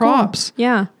 Hella props. Cool.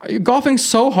 Yeah. Are you golfing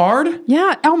so hard?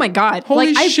 Yeah. Oh my God.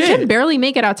 Holy shit. I can barely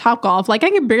make it at Topgolf. Like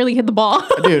I can barely hit the ball.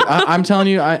 Dude, I'm telling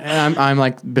you, I'm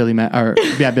like Billy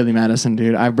Madison,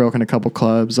 dude. I've broken a couple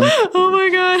clubs. Like, oh my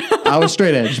God. I was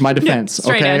straight edge. My defense.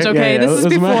 Straight edge. Okay. Yeah. This is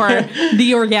before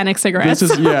the organic cigarettes.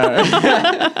 This is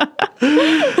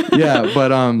yeah.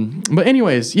 But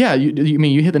anyways, yeah.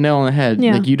 You hit the nail on the head.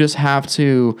 Yeah. Like you just have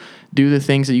to do the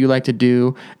things that you like to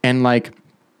do, and like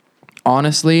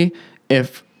honestly,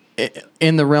 if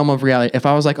in the realm of reality, if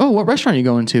I was like, oh, what restaurant are you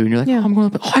going to? And you're like, oh, I'm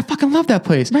going to, I fucking love that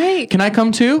place. Right. Can I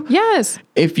come too? Yes.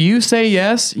 If you say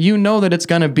yes, you know that it's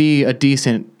going to be a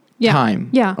decent time.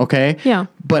 Yeah. Okay. Yeah.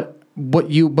 But what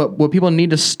people need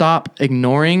to stop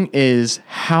ignoring is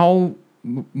how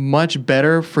much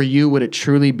better for you would it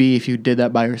truly be if you did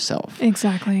that by yourself.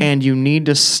 Exactly. And you need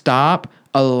to stop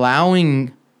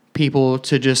allowing people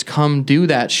to just come do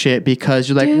that shit because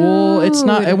you're like, well,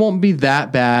 it won't be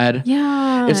that bad.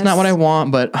 Yeah. It's not what I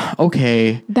want, but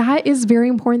okay. That is very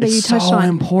important that you touched on.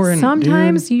 Important.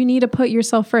 Sometimes you need to put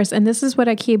yourself first. And this is what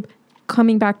I keep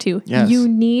coming back to. Yes. You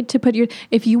need to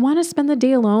if you want to spend the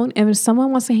day alone and if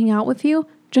someone wants to hang out with you,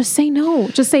 just say no.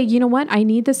 Just say, you know what? I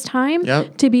need this time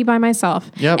to be by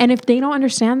myself. Yep. And if they don't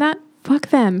understand that, fuck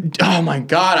them. Oh my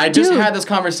God. I just had this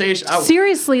conversation.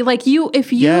 Seriously, like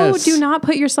if you do not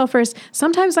put yourself first,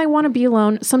 sometimes I want to be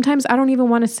alone. Sometimes I don't even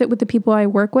want to sit with the people I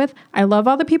work with. I love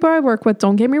all the people I work with.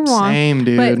 Don't get me wrong. Same,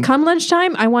 dude. But come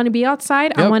lunchtime, I want to be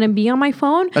outside. I want to be on my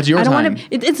phone. That's your time.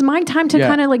 It's my time to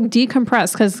kind of like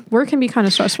decompress because work can be kind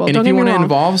of stressful. And if you want to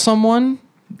involve someone,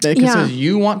 because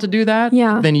you want to do that,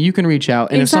 then you can reach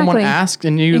out. And if someone asks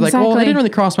and you're like, well, that didn't really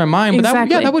cross my mind, but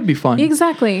that would be fun.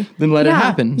 Exactly. Then let it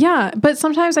happen. Yeah. But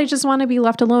sometimes I just want to be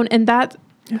left alone. And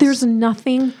there's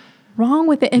nothing wrong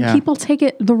with it. And people take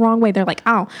it the wrong way. They're like,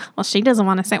 oh, well, she doesn't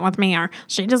want to sit with me or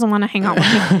she doesn't want to hang out with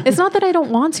me. It's not that I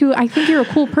don't want to. I think you're a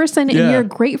cool person and you're a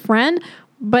great friend.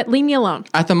 But leave me alone.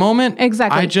 At the moment,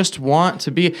 exactly. I just want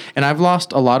to be, and I've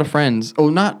lost a lot of friends. Oh,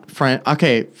 not friend.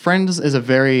 Okay, friends is a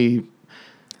very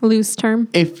loose term.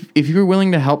 If you're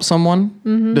willing to help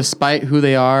someone, despite who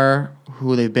they are,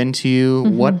 who they've been to you,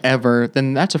 whatever,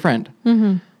 then that's a friend.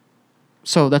 Mm-hmm.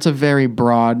 So that's a very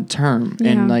broad term.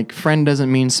 Yeah. And like friend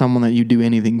doesn't mean someone that you do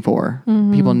anything for.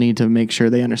 Mm-hmm. People need to make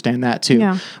sure they understand that too.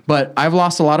 Yeah. But I've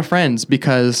lost a lot of friends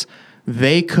because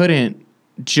they couldn't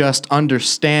just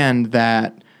understand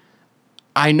that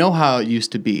I know how it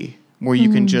used to be. Where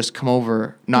you can just come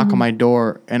over, knock on my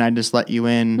door, and I just let you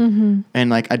in, and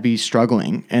like I'd be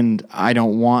struggling, and I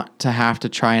don't want to have to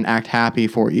try and act happy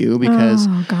for you because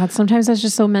oh God, sometimes that's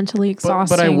just so mentally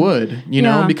exhausting. But I would, you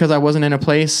know, because I wasn't in a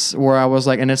place where I was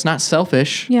like, and it's not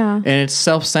selfish, and it's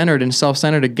self-centered, and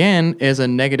self-centered again is a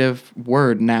negative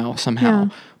word now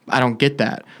somehow. I don't get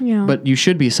that, but you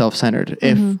should be self-centered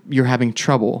if you're having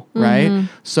trouble, right?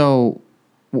 So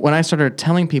when I started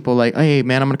telling people like, hey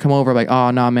man, I'm going to come over, like,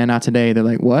 oh no, man, not today. They're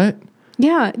like, what?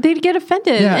 Yeah. They'd get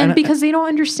offended. Yeah, and because they don't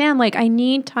understand, like I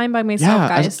need time by myself,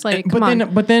 guys.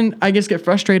 But then I just get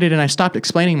frustrated and I stopped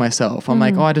explaining myself. I'm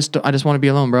like, oh, I just want to be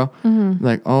alone, bro.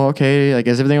 Like, oh, okay. Like,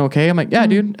 is everything okay? I'm like, yeah,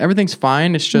 dude, everything's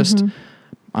fine. It's just,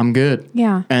 I'm good.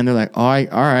 Yeah. And they're like, oh, all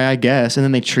right, I guess. And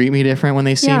then they treat me different when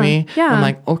they see me. Yeah. I'm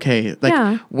like, okay.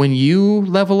 Like when you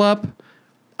level up,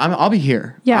 I'll be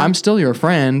here. Yeah. I'm still your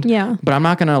friend. Yeah. But I'm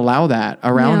not going to allow that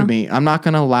around me. I'm not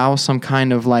going to allow some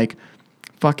kind of like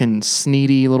fucking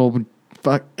sneedy little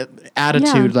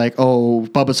attitude like, oh,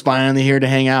 Bubba's finally here to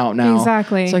hang out now.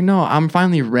 Exactly. It's like, no, I'm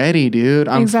finally ready, dude.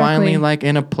 I'm finally like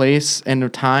in a place and a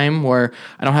time where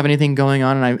I don't have anything going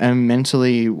on and I'm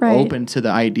mentally open to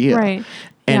the idea. Right.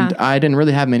 And I didn't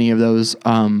really have many of those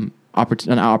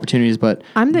opportunities, but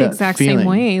I'm the exact same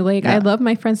way. Like I love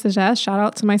my friends to death. Shout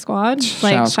out to my squad.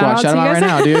 Like shout out them out right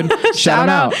now, dude. Shout them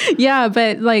out. Yeah,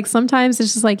 but like sometimes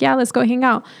it's just like, yeah, let's go hang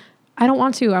out. I don't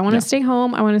want to. I want to stay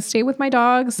home. I want to stay with my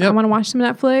dogs. I want to watch some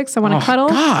Netflix. I want to cuddle.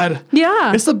 God.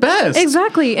 Yeah. It's the best.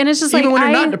 Exactly. And it's just even like,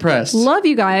 when you're not depressed. Love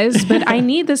you guys, but I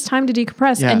need this time to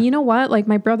decompress. And you know what? Like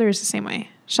my brother is the same way.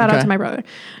 Shout out to my brother.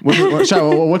 What's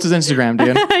his Instagram,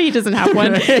 dude? He doesn't have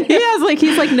one.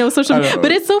 He's like no social media.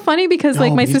 But it's so funny because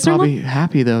like my sister-in-law. He's probably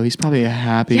happy though. He's probably a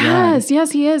happy guy. Yes,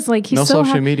 he is. Like he's no so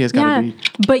social media's gotta be.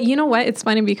 But you know what? It's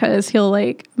funny because he'll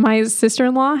like my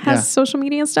sister-in-law has social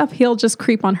media and stuff. He'll just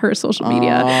creep on her social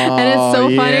media. And it's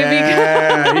so funny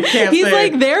because he's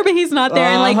like there, but he's not there.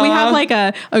 And like we have like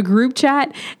a group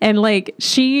chat and like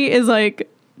she is like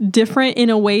different in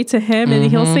a way to him, and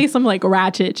he'll say some like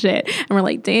ratchet shit, and we're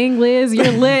like, dang, Liz,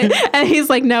 you're lit. And he's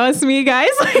like, no, it's me, guys.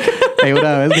 Hey, what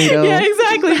up? It's me, though. Yeah,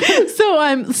 exactly.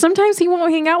 So sometimes he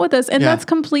won't hang out with us, and that's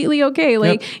completely okay.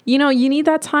 Like, you know, you need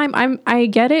that time. I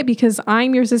get it, because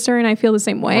I'm your sister and I feel the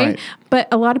same way. Right. But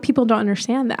a lot of people don't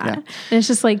understand that. Yeah. And it's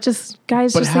just like,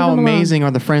 guys, but just how amazing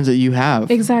are the friends that you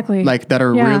have? Exactly. Like, that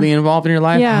are really involved in your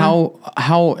life. Yeah.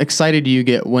 How excited do you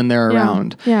get when they're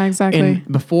around? Yeah, exactly.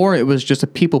 And before, it was just a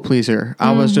people pleaser.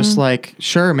 I was just like,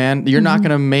 sure, man, you're not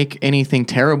going to make anything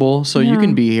terrible, so you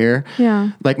can be here.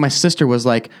 Yeah. Like, my sister was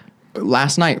like,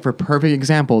 last night, for perfect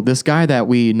example, this guy that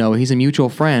we know, he's a mutual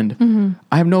friend.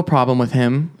 I have no problem with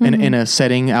him in a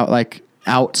setting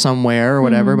out somewhere or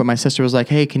whatever. But my sister was like,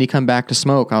 hey, can you come back to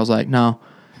smoke? I was like, no.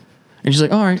 And she's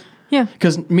like, all right. Yeah.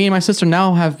 Because me and my sister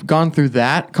now have gone through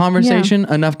that conversation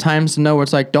enough times to know where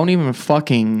it's like, don't even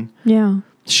fucking. Yeah.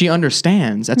 She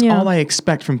understands. That's all I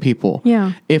expect from people.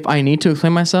 Yeah. If I need to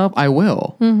explain myself, I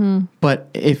will. But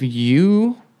if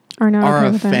you are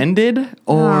offended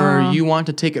or you want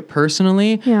to take it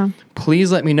personally,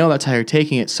 please let me know that's how you're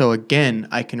taking it. So again,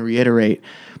 I can reiterate,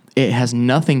 it has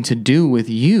nothing to do with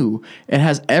you. It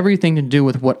has everything to do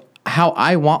with how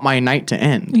I want my night to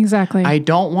end. Exactly. I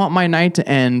don't want my night to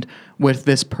end with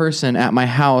this person at my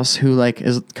house who like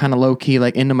is kind of low key,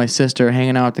 like into my sister,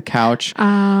 hanging out at the couch,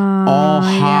 all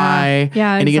high.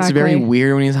 Yeah, and he gets very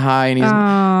weird when he's high, and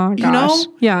he's, you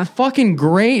know, fucking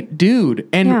great dude.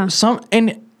 And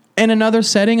in another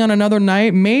setting on another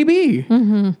night, maybe,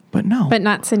 but no, but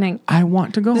not tonight. I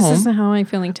want to go home. This isn't how I'm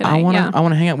feeling tonight. I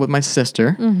want to hang out with my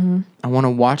sister. I want to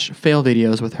watch fail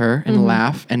videos with her and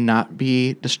laugh and not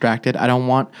be distracted. I don't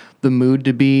want the mood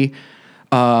to be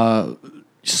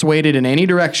swayed in any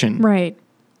direction. Right.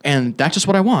 And that's just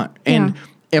what I want. And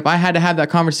if I had to have that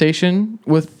conversation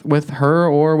with her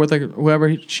or with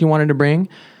whoever she wanted to bring,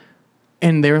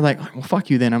 and they were like, well, fuck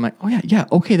you then. I'm like, oh yeah,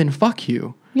 okay, then fuck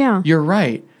you. Yeah. You're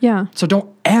right. Yeah. So don't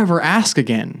ever ask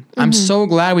again. I'm so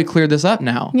glad we cleared this up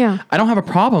now. Yeah. I don't have a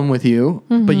problem with you,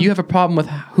 but you have a problem with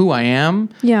who I am.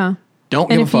 Yeah. Don't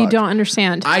give a fuck. And if you don't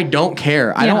understand. I don't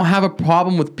care. I don't have a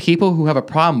problem with people who have a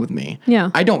problem with me.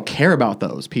 Yeah. I don't care about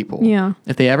those people. Yeah.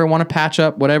 If they ever want to patch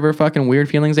up whatever fucking weird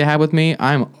feelings they have with me,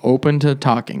 I'm open to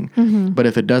talking. But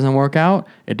if it doesn't work out,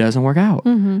 it doesn't work out.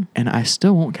 And I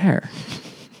still won't care.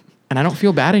 And I don't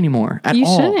feel bad anymore at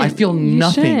all. Shouldn't. I feel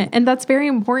nothing. Shouldn't. And that's very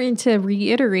important to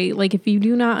reiterate. Like, if you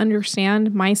do not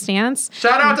understand my stance.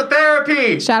 Shout out to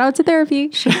therapy. Shout out to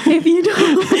therapy.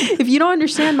 If you don't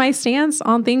understand my stance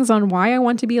on things, on why I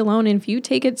want to be alone, and if you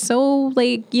take it so,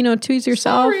 like, you know, to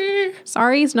yourself.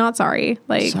 Sorry is not sorry.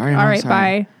 Like, sorry, all right,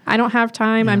 sorry. Bye. I don't have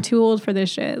time. Yeah. I'm too old for this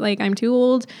shit. Like, I'm too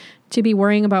old to be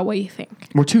worrying about what you think.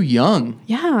 We're too young.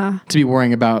 Yeah. To be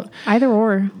worrying about. Either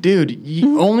or. Dude,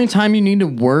 only time you need to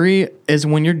worry is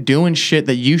when you're doing shit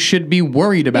that you should be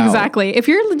worried about. Exactly. If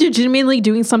you're legitimately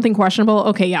doing something questionable,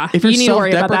 okay, yeah. If you're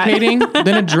self-deprecating,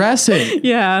 then address it.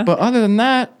 Yeah. But other than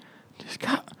that, just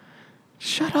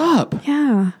shut up.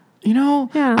 Yeah. You know?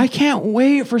 Yeah. I can't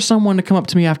wait for someone to come up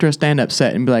to me after a stand-up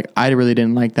set and be like, I really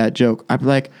didn't like that joke. I'd be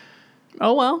like,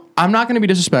 oh, well. I'm not going to be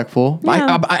disrespectful.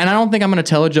 Yeah. And I don't think I'm going to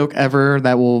tell a joke ever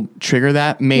that will trigger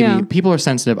that. Maybe. Yeah. People are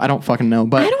sensitive. I don't fucking know.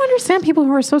 But I don't understand people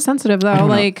who are so sensitive, though.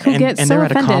 Like, who get so offended. And they're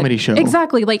at a comedy show.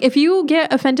 Exactly. Like, if you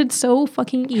get offended so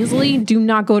fucking easily, do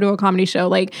not go to a comedy show.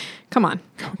 Like, come on.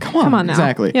 Come on now.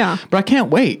 Exactly. Yeah. But I can't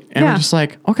wait. And I'm just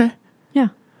like, okay. Yeah.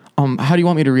 How do you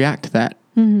want me to react to that?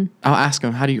 I'll ask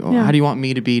him, how do you want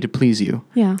me to be to please you?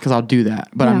 Yeah. Because I'll do that.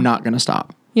 But I'm not going to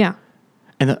stop. Yeah.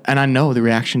 And I know the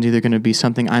reaction's either going to be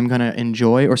something I'm going to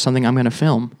enjoy or something I'm going to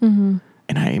film.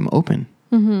 And I am open.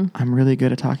 I'm really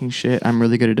good at talking shit. I'm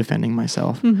really good at defending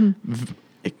myself.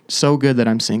 So good that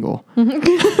I'm single.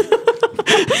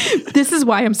 This is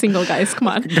why I'm single, guys. Come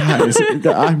on. Guys,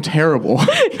 I'm terrible.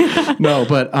 No,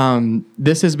 but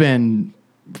this has been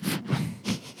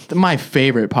my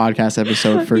favorite podcast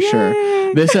episode for sure.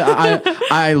 This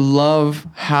I love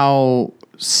how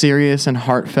serious and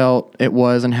heartfelt it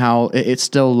was, and how it's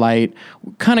still light.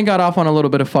 Kind of got off on a little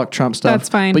bit of fuck Trump stuff. That's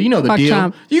fine. But you know the deal.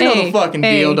 Trump. You know the fucking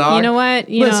deal, dog. You know what?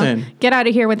 Listen, get out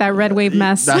of here with that red wave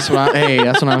mess. That's what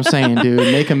I'm saying, dude.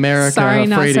 Make America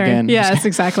afraid again. Yes,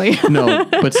 exactly. No,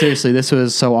 but seriously, this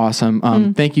was so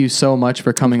awesome. Thank you so much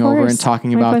for coming over and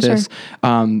talking about this.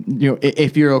 You know,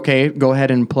 if you're okay, go ahead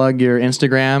and plug your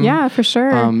Instagram. Yeah, for sure.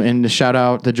 And to shout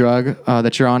out the drug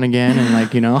that you're on again, and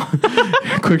like, you know,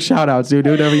 quick shout outs,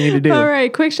 dude. Do whatever you need to do. All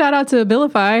right, quick shout out to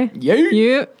Abilify.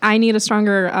 Yeah. I need a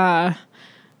stronger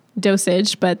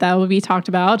dosage, but that will be talked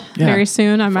about very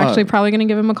soon. I'm actually probably going to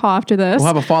give him a call after this. We'll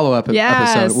have a follow-up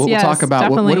episode. We'll talk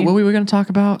about what were we going to talk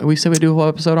about? We said we'd do a whole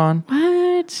episode on.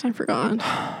 What? it? I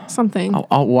forgot. Something.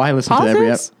 Why listen to every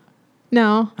episode?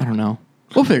 No. I don't know.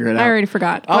 We'll figure it out. I already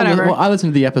forgot. Whatever. I listen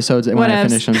to the episodes when I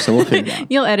finish them, so we'll figure it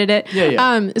out. You'll edit it.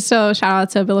 Yeah. So shout out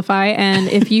to Abilify. And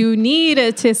if you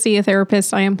need to see a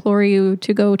therapist, I implore you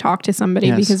to go talk to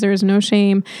somebody because there is no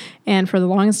shame. And for the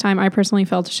longest time, I personally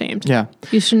felt ashamed. Yeah.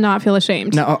 You should not feel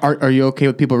ashamed. Now, are you okay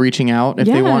with people reaching out if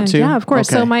they want to? Yeah, of course.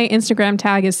 Okay. So my Instagram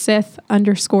tag is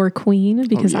Sith_Queen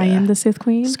because I am the Sith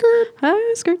Queen. Skirt.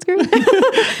 Skirt.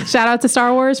 Shout out to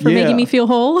Star Wars for making me feel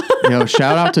whole.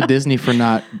 Shout out to Disney for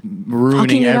not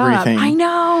ruining everything. I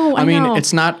know. I mean,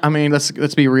 it's not. I mean,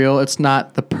 let's be real. It's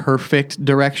not the perfect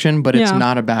direction, but it's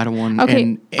not a bad one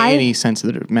in any sense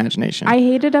of the imagination. I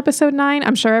hated episode 9.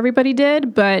 I'm sure everybody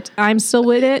did, but I'm still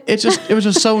with it. It was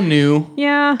just so new.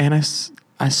 Yeah. And I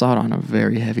saw it on a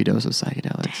very heavy dose of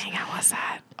psychedelics. Dang, how was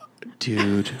that?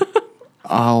 Dude.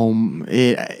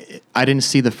 I didn't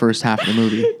see the first half of the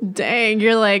movie. Dang,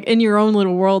 you're like in your own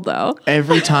little world though.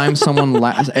 Every time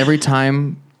every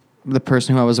time the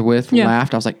person who I was with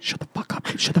laughed, I was like, shut the fuck up,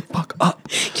 dude. Shut the fuck up.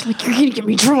 You're like, you're gonna get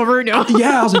me in trouble right now.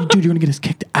 Yeah, I was like, dude, you're gonna get us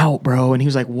kicked out, bro. And he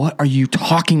was like, what are you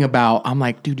talking about? I'm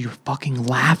like, dude, you're fucking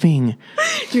laughing.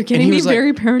 You're getting me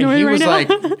very paranoid right now. He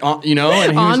was like, you know.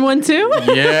 And on one too?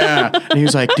 Yeah. And he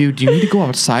was like, dude, do you need to go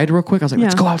outside real quick? I was like,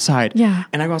 let's go outside. Yeah.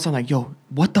 And I go outside, I'm like, yo,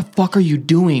 what the fuck are you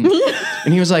doing?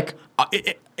 And he was like,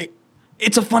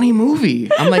 it's a funny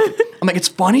movie. I'm like, it's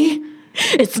funny?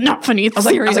 It's not funny. It's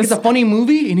serious. I was like, it's a funny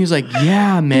movie? And he was like,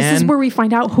 yeah, man. This is where we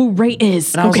find out who Ray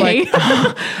is. And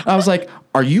I was like,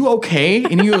 are you okay?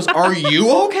 And he goes, are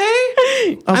you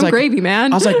okay? I'm gravy,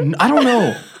 man. I was like, I don't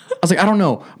know. I don't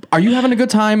know. Are you having a good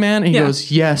time, man? And he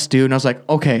goes, yes, dude. And I was like,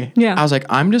 okay. Yeah. I was like,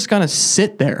 I'm just going to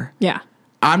sit there. Yeah.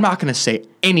 I'm not going to say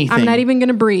anything. I'm not even going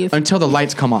to breathe. Until the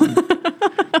lights come on.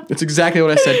 That's exactly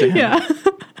what I said to him. Yeah.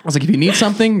 I was like, if you need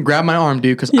something, grab my arm,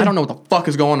 dude, because I don't know what the fuck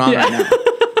is going on right now.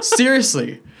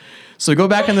 Seriously. So we go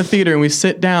back in the theater and we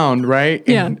sit down, right?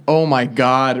 And oh my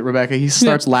God, Rebecca, he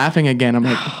starts laughing again.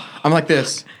 I'm like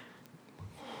this.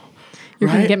 You're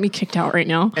going to get me kicked out right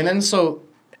now. And then so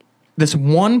this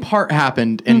one part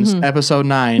happened in episode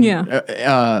 9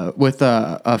 with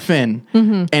Finn.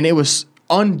 And it was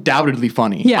undoubtedly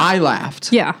funny. Yeah. I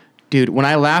laughed. Yeah. Dude, when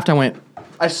I laughed,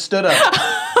 I stood up.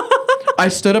 I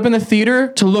stood up in the theater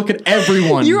to look at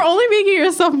everyone. You're only making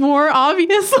yourself more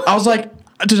obvious. I was like,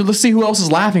 let's see who else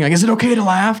is laughing. Like, is it okay to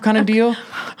laugh kind of deal?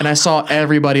 And I saw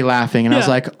everybody laughing and I was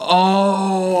like,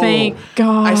 oh. Thank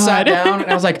God. I sat down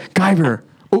and I was like, Guyver.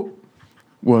 Oh,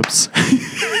 whoops.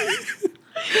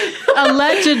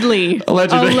 Allegedly.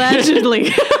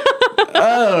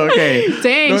 Oh, okay.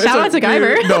 Dang, shout out to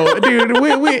Guyver. Dude,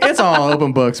 we it's all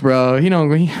open books, bro. You know,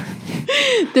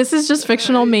 this is just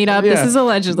fictional made up. Yeah. This is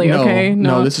allegedly, okay?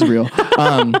 No, this is real.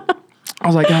 I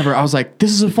was like, Guyver, I was like,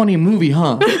 this is a funny movie,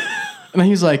 huh? And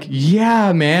he's like,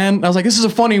 yeah, man. I was like, this is a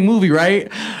funny movie, right?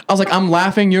 I was like, I'm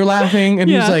laughing, you're laughing. And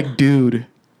he's like, dude,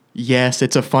 yes,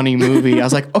 it's a funny movie. I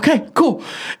was like, okay, cool.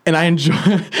 And I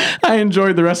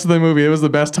enjoyed the rest of the movie. It was the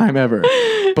best time ever.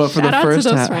 But for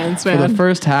the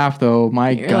first half though,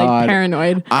 you're God, like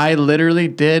paranoid. I literally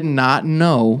did not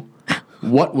know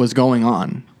what was going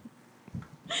on.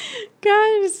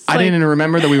 Guys, I didn't even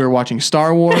remember that we were watching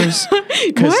Star Wars.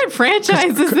 What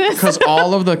franchise is this? Because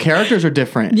all of the characters are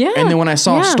different. Yeah. And then when I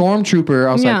saw Stormtrooper,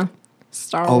 I was like,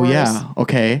 Star Wars. Oh yeah,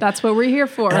 okay. That's what we're here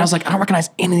for. And I was like, I don't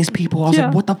recognize any of these people. I was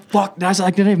like, what the fuck?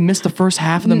 Did I miss the first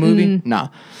half of the movie? Nah.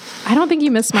 I don't think you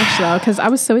missed much though, because I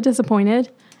was so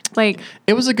disappointed. Like,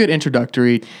 it was a good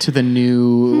introductory to the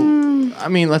new. I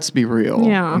mean, let's be real.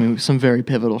 Yeah. I mean, some very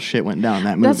pivotal shit went down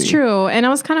that movie. That's true. And I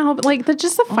was kind of hoping, like,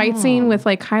 just the fight scene with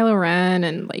like Kylo Ren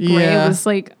and like Rey was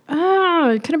like,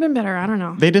 it could have been better. I don't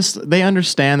know. They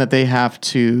understand that they have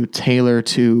to tailor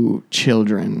to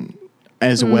children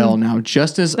as well now,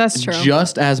 just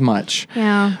as much.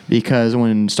 Yeah. Because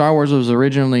when Star Wars was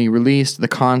originally released, the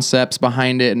concepts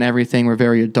behind it and everything were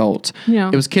very adult.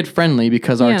 Yeah. It was kid friendly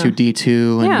because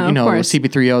R2D2 and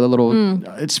CP3O, the little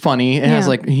it's funny. It has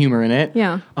like humor in it.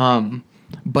 Yeah.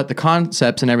 But the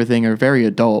concepts and everything are very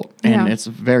adult and it's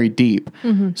very deep.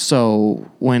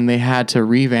 So when they had to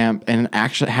revamp and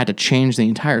actually had to change the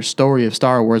entire story of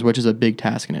Star Wars, which is a big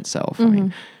task in itself. I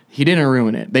mean, he didn't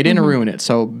ruin it. They didn't ruin it.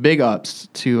 So big ups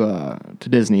to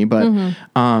Disney. But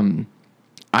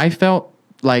I felt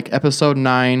like episode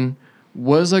 9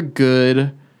 was a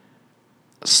good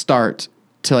start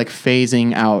to like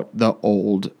phasing out the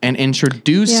old and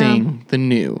introducing the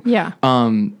new. Yeah.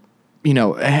 You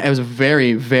know, it was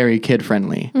very, very kid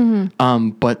friendly.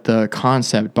 But the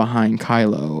concept behind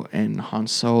Kylo and Han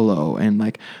Solo and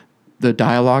like the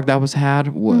dialogue that was had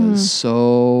was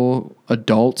so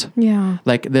adult. Yeah.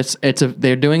 Like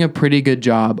they're doing a pretty good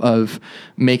job of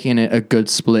making it a good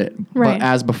split. Right. But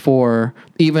as before,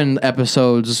 even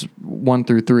episodes 1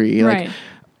 through 3, like,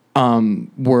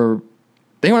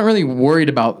 they weren't really worried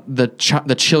about the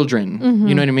children.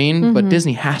 You know what I mean? But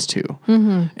Disney has to.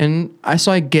 And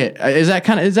I get, is that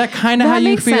kind of how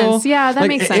you feel? Sense. Yeah, that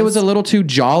makes sense. It was a little too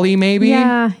jolly, maybe.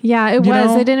 Yeah, it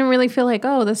was. It didn't really feel like,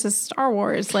 oh, this is Star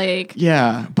Wars. Like,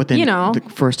 yeah, but then the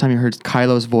first time you heard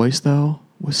Kylo's voice, though,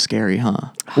 was scary, huh?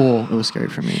 Well, it was scary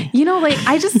for me. Like,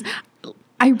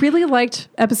 I really liked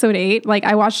episode 8. Like,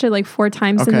 I watched it like 4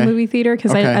 times in the movie theater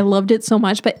because I loved it so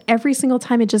much. But every single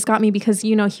time it just got me because,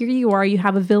 here you are, you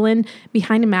have a villain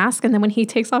behind a mask. And then when he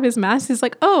takes off his mask, he's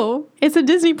like, oh, it's a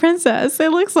Disney princess. It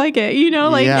looks like it,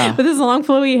 with his long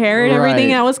flowy hair and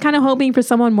everything. And I was kind of hoping for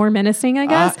someone more menacing, I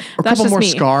guess. A couple more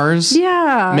scars.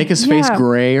 Yeah. Make his face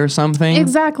gray or something.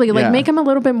 Exactly. Like, make him a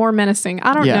little bit more menacing.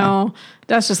 I don't know.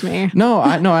 That's just me. No,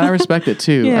 I respect it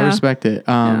too. I respect it.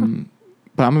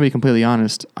 But I'm going to be completely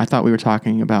honest. I thought we were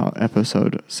talking about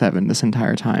episode 7 this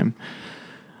entire time.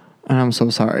 And I'm so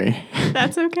sorry.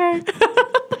 That's okay.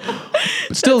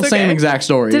 Still the same exact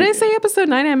story. Did I say episode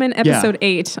 9? I meant episode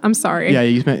 8. I'm sorry. Yeah,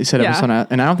 you said episode 9.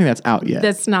 And I don't think that's out yet.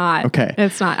 That's not. Okay.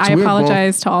 It's not. So I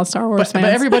apologize to all Star Wars fans.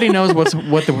 But everybody knows what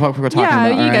we're talking about.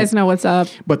 Yeah, you guys know what's up.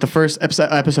 But the first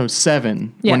episode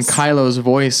 7, when Kylo's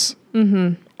voice...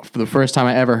 For the first time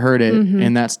I ever heard it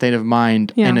in that state of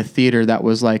mind in a theater that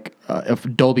was like a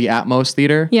Dolby Atmos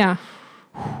theater. Yeah.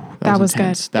 That was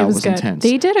good. That was intense.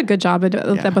 They did a good job with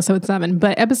episode 7,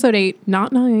 but episode 8,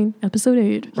 not 9, episode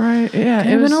 8. Right. Yeah.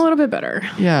 It was a little bit better.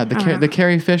 Yeah. The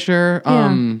Carrie Fisher.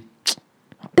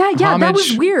 That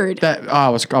was weird. I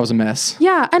was a mess.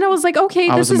 Yeah, and I was like, okay,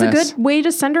 this is a good way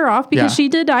to send her off because she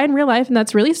did die in real life, and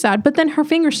that's really sad. But then her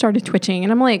fingers started twitching,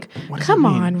 and I'm like, come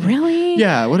on, really?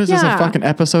 Yeah, what is this, a fucking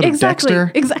episode of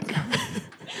Dexter? Exactly.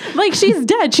 Like, she's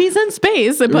dead. She's in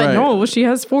space, but no, she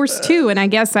has Force too. And I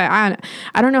guess I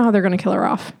don't know how they're going to kill her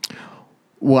off.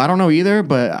 Well, I don't know either,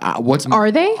 but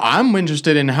are they? I'm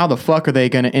interested in how the fuck are they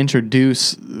going to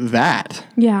introduce that?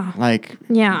 Yeah. Like,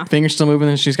 fingers still moving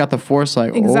and she's got the Force,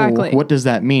 like, exactly. What does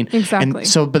that mean? Exactly. And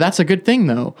so, but that's a good thing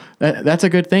though. That's a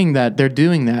good thing that they're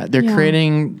doing that. They're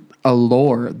creating a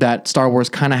lore that Star Wars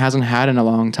kind of hasn't had in a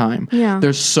long time. Yeah.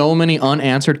 There's so many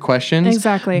unanswered questions.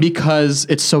 Exactly. Because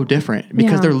it's so different.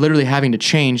 Because they're literally having to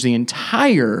change the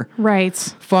entire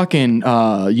fucking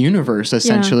universe,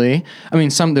 essentially. Yeah. I mean,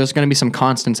 there's going to be some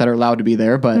constants that are allowed to be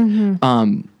there, but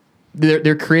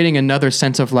they're creating another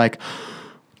sense of like,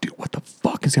 dude, what the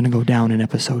fuck is going to go down in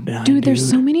episode 9? Dude, there's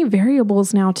so many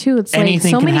variables now, too. It's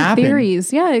anything like so many happen.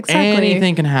 theories. Yeah, exactly.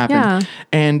 Anything can happen. Yeah.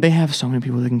 And they have so many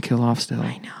people they can kill off still.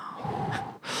 I know.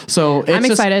 So I'm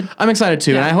excited. I'm excited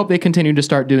too, and I hope they continue to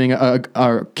start doing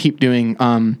or keep doing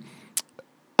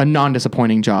a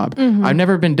non-disappointing job. I've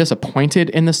never been disappointed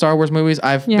in the Star Wars movies.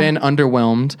 I've been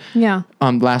underwhelmed. Yeah.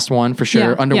 Last one for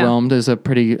sure. Underwhelmed is a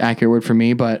pretty accurate word for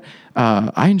me, but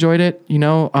I enjoyed it.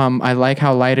 I like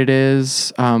how light it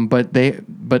is. But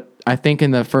I think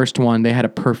in the first one they had a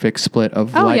perfect split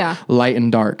of light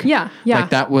and dark. Yeah. Like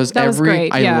that was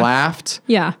great. I laughed.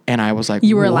 Yeah. And I was like,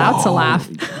 you were allowed to laugh.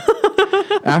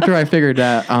 After I figured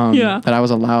that that I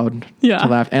was allowed to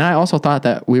laugh. And I also thought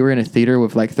that we were in a theater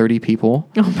with like 30 people.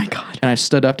 Oh my God. And I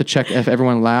stood up to check if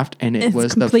everyone laughed, and it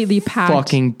was completely the packed.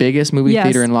 Fucking biggest movie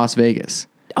theater in Las Vegas.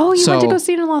 Oh, you went to go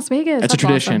see it in Las Vegas. It's a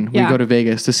tradition. Awesome. We go to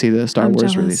Vegas to see the Star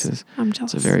Wars releases. I'm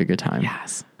jealous. It's a very good time.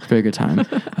 Yes. It's a very good time.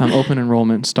 Open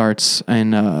enrollment starts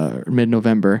in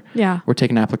mid-November. Yeah. We're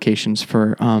taking applications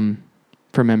for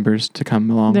members to come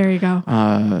along. There you go.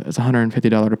 It's a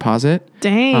 $150 deposit.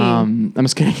 Dang. I'm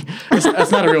just kidding.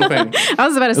 That's not a real thing. I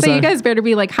was about to say, you guys better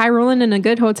be like high rolling in a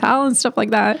good hotel and stuff like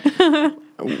that.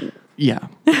 Yeah.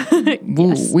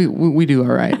 We do all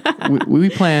right. we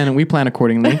plan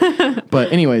accordingly.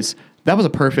 But anyways, that was a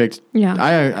perfect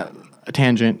a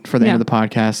tangent for the end of the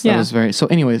podcast. That was very so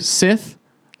anyways, Sith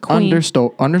Queen.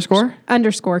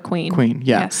 Underscore Queen. Queen,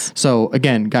 yeah. Yes. So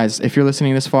again, guys, if you're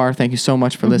listening this far, thank you so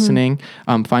much for listening.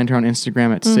 Find her on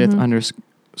Instagram at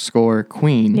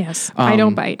Sith_Queen. Yes. I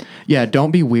don't bite. Yeah, don't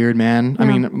be weird, man. No. I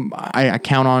mean, I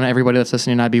count on everybody that's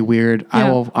listening not be weird.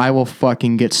 Yeah. I will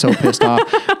fucking get so pissed off.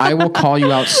 I will call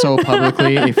you out so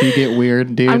publicly if you get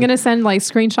weird, dude. I'm gonna send like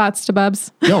screenshots to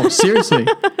Bubs. Yo, seriously.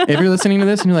 If you're listening to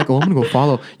this and you're like, I'm gonna go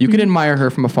follow, you can admire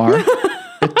her from afar.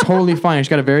 It's totally fine. She's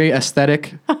got a very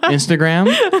aesthetic Instagram.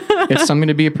 It's something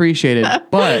to be appreciated.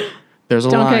 But There's a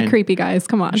Don't line. get creepy, guys.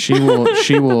 Come on. She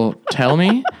will tell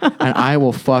me, and I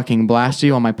will fucking blast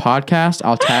you on my podcast.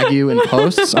 I'll tag you in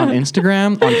posts on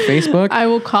Instagram, on Facebook. I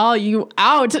will call you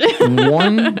out.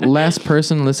 One less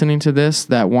person listening to this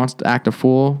that wants to act a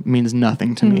fool means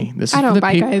nothing to me. This is I don't for the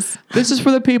bite, guys. This is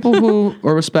for the people who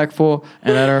are respectful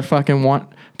and that are fucking want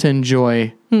to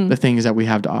enjoy the things that we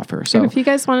have to offer. So and if you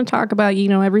guys want to talk about,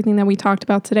 everything that we talked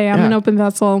about today, I'm an open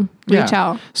vessel. Reach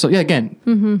out. So again,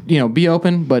 be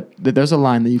open, but there's a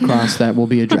line that you cross that will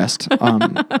be addressed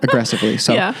aggressively.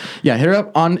 So hit her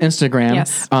up on Instagram.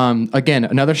 Yes. Again,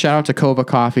 another shout out to Kova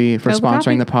Coffee for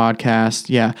sponsoring the podcast.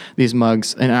 Yeah, these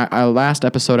mugs. And I last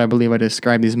episode, I believe I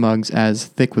described these mugs as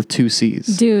thick with 2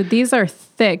 C's. Dude, these are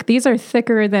thick. These are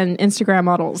thicker than Instagram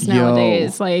models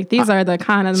nowadays. Like these are the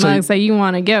kind of mugs that you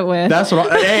want to get with. That's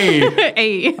what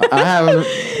hey.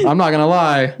 I'm not gonna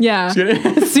lie. Yeah.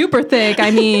 Super thick. I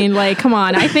mean, like, come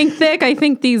on. I think thick. I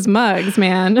think these mugs,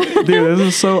 man. Dude,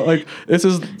 this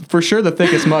is for sure the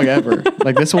thickest mug ever.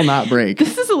 Like, this will not break.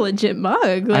 This is a legit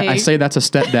mug. Like, I say that's a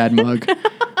stepdad mug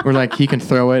where like he can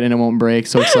throw it and it won't break.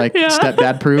 So it's like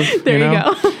stepdad proof. There you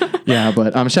go. Yeah,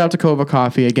 but shout out to Kova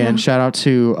Coffee again. Shout out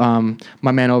to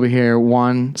my man over here,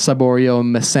 Juan Saborio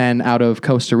Mesen out of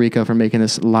Costa Rica for making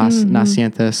this Las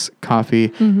Nacientes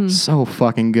coffee. So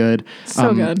fucking good.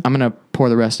 So good. I'm gonna pour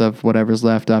the rest of whatever's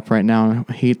left up right now and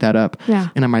heat that up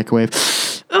in a microwave.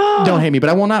 Don't hate me, but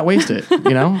I will not waste it.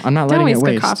 I'm not letting it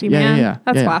waste. Coffee, man.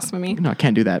 That's blasphemy. No, I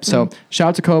can't do that. So shout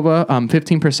out to Kova.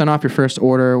 15% off your first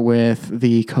order with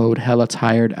the code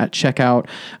HellaTired at checkout.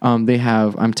 They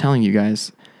have, I'm telling you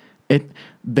guys,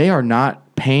 they are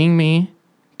not paying me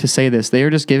to say this. They are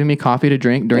just giving me coffee to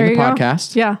drink during the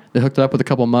podcast. Yeah. They hooked it up with a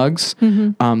couple mugs.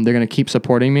 They're going to keep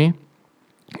supporting me.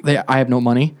 I have no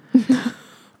money.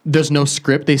 There's no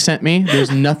script they sent me. There's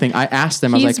nothing. I asked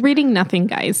them. I was like, reading nothing,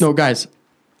 guys. No, guys.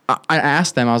 I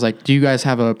asked them. I was like, "Do you guys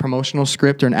have a promotional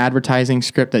script or an advertising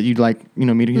script that you'd like,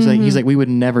 me to?" He's like, "We would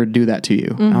never do that to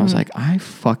you." I was like, "I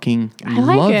fucking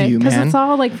love you, man." Because it's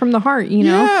all like from the heart,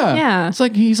 Yeah. It's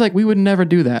like he's like, "We would never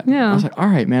do that." Yeah. I was like, "All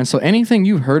right, man." So anything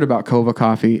you've heard about Kova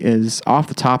Coffee is off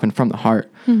the top and from the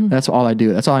heart. That's all I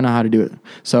do. That's all I know how to do it.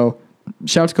 So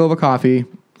shout out to Kova Coffee.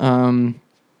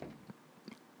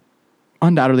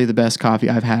 Undoubtedly the best coffee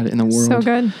I've had in the world. So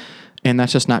good. And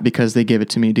that's just not because they give it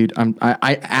to me, dude.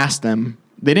 I asked them.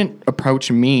 They didn't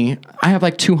approach me. I have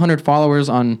like 200 followers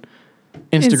on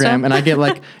Instagram and I get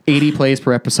like 80 plays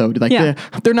per episode. Like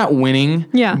they're not winning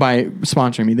by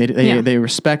sponsoring me. They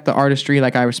respect the artistry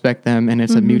like I respect them, and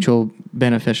it's a mutual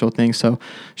beneficial thing. So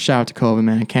shout out to Kova,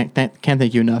 man. Can't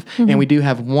thank you enough. And we do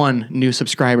have one new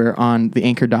subscriber on the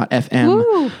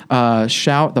anchor.fm.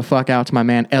 Shout the fuck out to my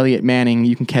man Elliot Manning.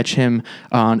 You can catch him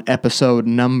on episode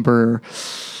number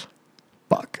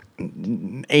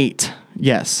 8.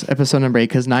 Yes, episode number 8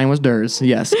 because 9 was Durs.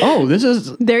 Yes. Oh, this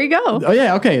is. There you go. Oh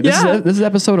yeah. Okay. This is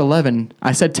episode 11.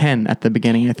 I said 10 at the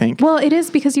beginning, I think. Well, it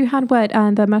is because you had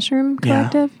the Mushroom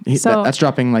Collective. Yeah. So that's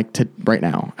dropping like right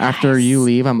now. After you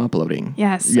leave, I'm uploading.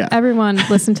 Yes. Yeah. Everyone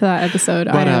listen to that episode.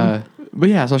 But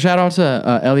yeah. So shout out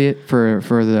to Elliot for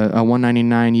the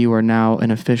 $1.99. You are now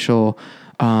an official.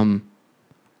 Oh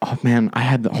man, I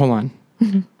had hold on.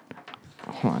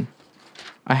 Hold on.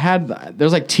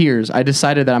 There's like tiers. I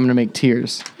decided that I'm gonna make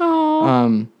tiers.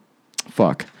 Oh.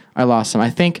 Fuck. I lost them. I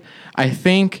think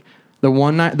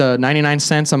the 99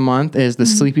 cents a month is the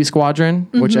Sleepy Squadron,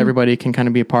 which everybody can kind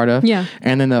of be a part of. Yeah.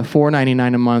 And then the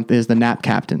 $4.99 a month is the Nap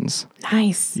Captains.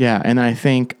 Nice. Yeah. And then I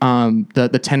think the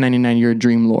 $10.99 you're a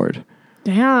Dream Lord.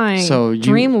 Dang. So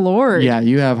Dream Lord. Yeah,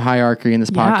 you have hierarchy in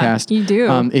this podcast. You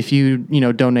do. If you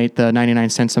donate the 99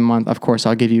 cents a month, of course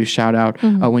I'll give you a shout out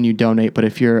when you donate. But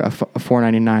if you're a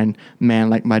 $4.99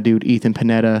 man like my dude Ethan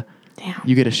Panetta,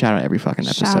 you get a shout out every fucking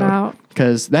episode. Shout out.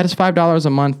 Because that is $5 a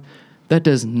month. That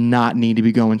does not need to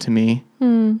be going to me.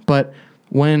 But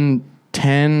when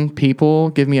 10 people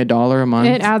give me $1 a month,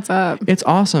 it adds up. It's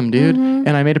awesome, dude. And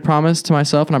I made a promise to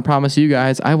myself, and I promise you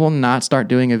guys, I will not start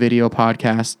doing a video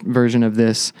podcast version of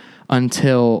this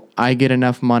until I get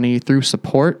enough money through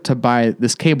support to buy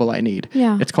this cable I need.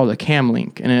 Yeah. It's called a Cam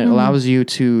Link, and it allows you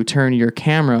to turn your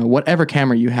camera, whatever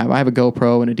camera you have. I have a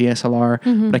GoPro and a DSLR,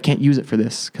 but I can't use it for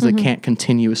this because I can't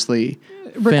continuously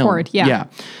record. Film. Yeah.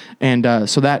 And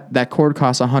so that cord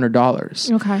costs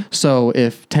 $100. Okay. So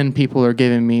if 10 people are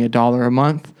giving me $1 a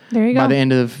month, there you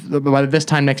go. By this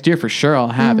time next year, for sure I'll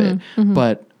have it.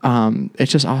 But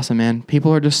It's just awesome, man.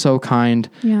 People are just so kind.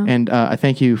 Yeah. And I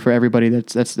thank you for everybody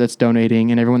that's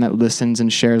donating and everyone that listens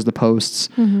and shares the posts,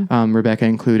 Rebecca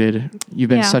included. You've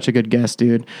been such a good guest,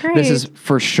 dude. Great. This is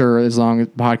for sure as long as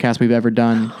podcast we've ever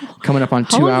done. Coming up on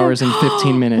 2 hours and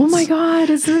 15 minutes. Oh my God.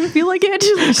 Does it feel like it?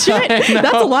 Shit.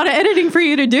 That's a lot of editing for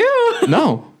you to do.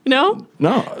 No. No?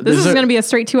 No. This is going to be a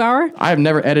straight 2 hour? I have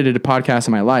never edited a podcast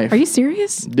in my life. Are you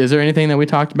serious? Is there anything that we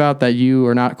talked about that you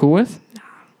are not cool with?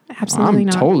 Absolutely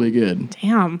not. I'm totally good.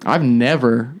 Damn. I've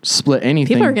never split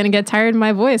anything. People are going to get tired of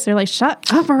my voice. They're like,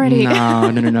 shut up already.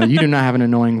 No. You do not have an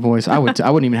annoying voice. I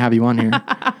wouldn't even have you on here.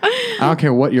 I don't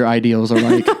care what your ideals are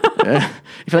like.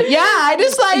 If you're like, yeah, I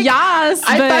just like, yes,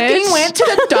 I fucking went to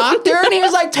the doctor and he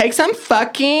was like, take some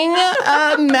fucking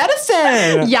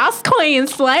medicine. Yes, queen,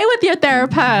 slay with your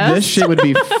therapist. This shit would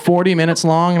be 40 minutes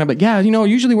long. And I'm like, yeah,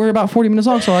 usually we're about 40 minutes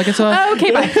long. So I guess.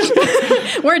 Okay,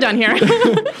 bye. We're done here.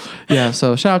 Yeah,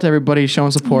 so shout out to everybody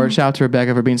showing support. Shout out to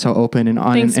Rebecca for being so open and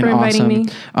on Thanks and for awesome.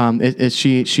 inviting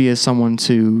me. She is someone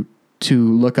to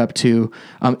look up to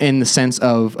in the sense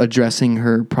of addressing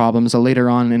her problems later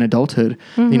on in adulthood.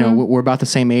 We're about the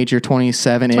same age. You're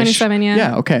 27-ish. 27, yeah.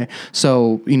 Yeah, okay.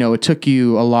 So, it took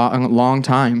you a long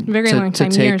time. Very long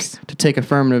time, years. To take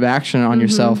affirmative action on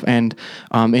yourself. And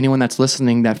anyone that's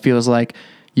listening that feels like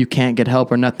you can't get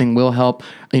help or nothing will help.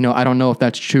 I don't know if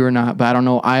that's true or not, but I don't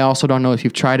know. I also don't know if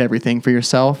you've tried everything for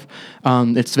yourself.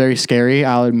 It's very scary.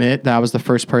 I'll admit that I was the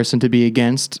first person to be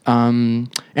against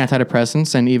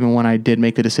antidepressants. And even when I did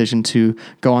make the decision to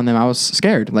go on them, I was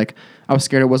scared. Like, I was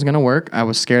scared it wasn't going to work. I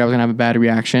was scared I was going to have a bad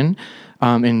reaction.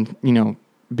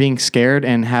 Being scared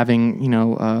and having,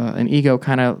 an ego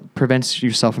kind of prevents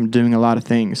yourself from doing a lot of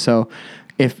things. So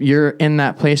if you're in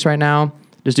that place right now,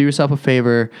 just do yourself a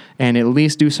favor and at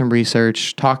least do some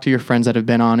research. Talk to your friends that have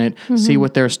been on it. See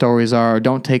what their stories are.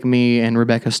 Don't take me and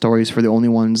Rebecca's stories for the only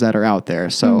ones that are out there.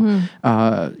 So,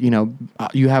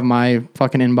 you have my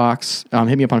fucking inbox.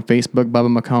 Hit me up on Facebook,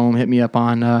 Bubba McComb. Hit me up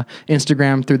on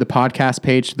Instagram through the podcast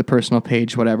page, the personal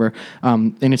page, whatever.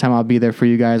 Anytime I'll be there for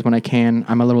you guys when I can.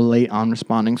 I'm a little late on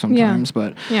responding sometimes,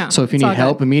 but so if you need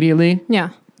help immediately,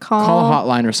 call a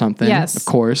hotline or something. Yes. Of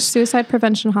course. Suicide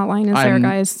prevention hotline is there,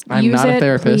 guys. I'm not a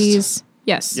therapist. Please.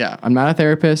 Yes. Yeah, I'm not a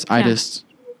therapist.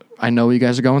 I know what you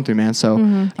guys are going through, man. So we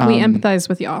empathize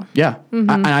with y'all. Yeah.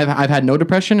 And I've had no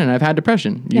depression and I've had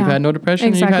depression. You've had no depression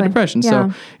and you've had depression.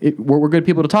 Yeah. So we're good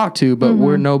people to talk to, but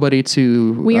we're nobody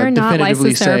to we are not definitively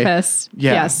licensed say. Therapists.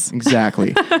 Yeah, yes.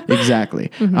 Exactly.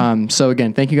 Exactly. So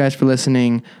again, thank you guys for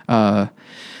listening.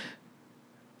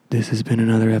 This has been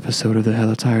another episode of the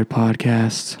Hella Tired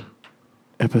Podcast.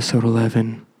 Episode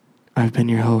 11. I've been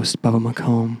your host, Bubba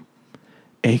McComb,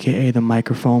 a.k.a. the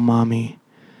Microphone Mommy,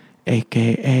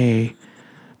 a.k.a.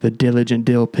 the Diligent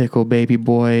Dill Pickle Baby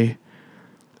Boy,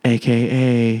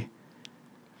 a.k.a.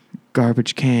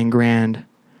 Garbage Can Grand.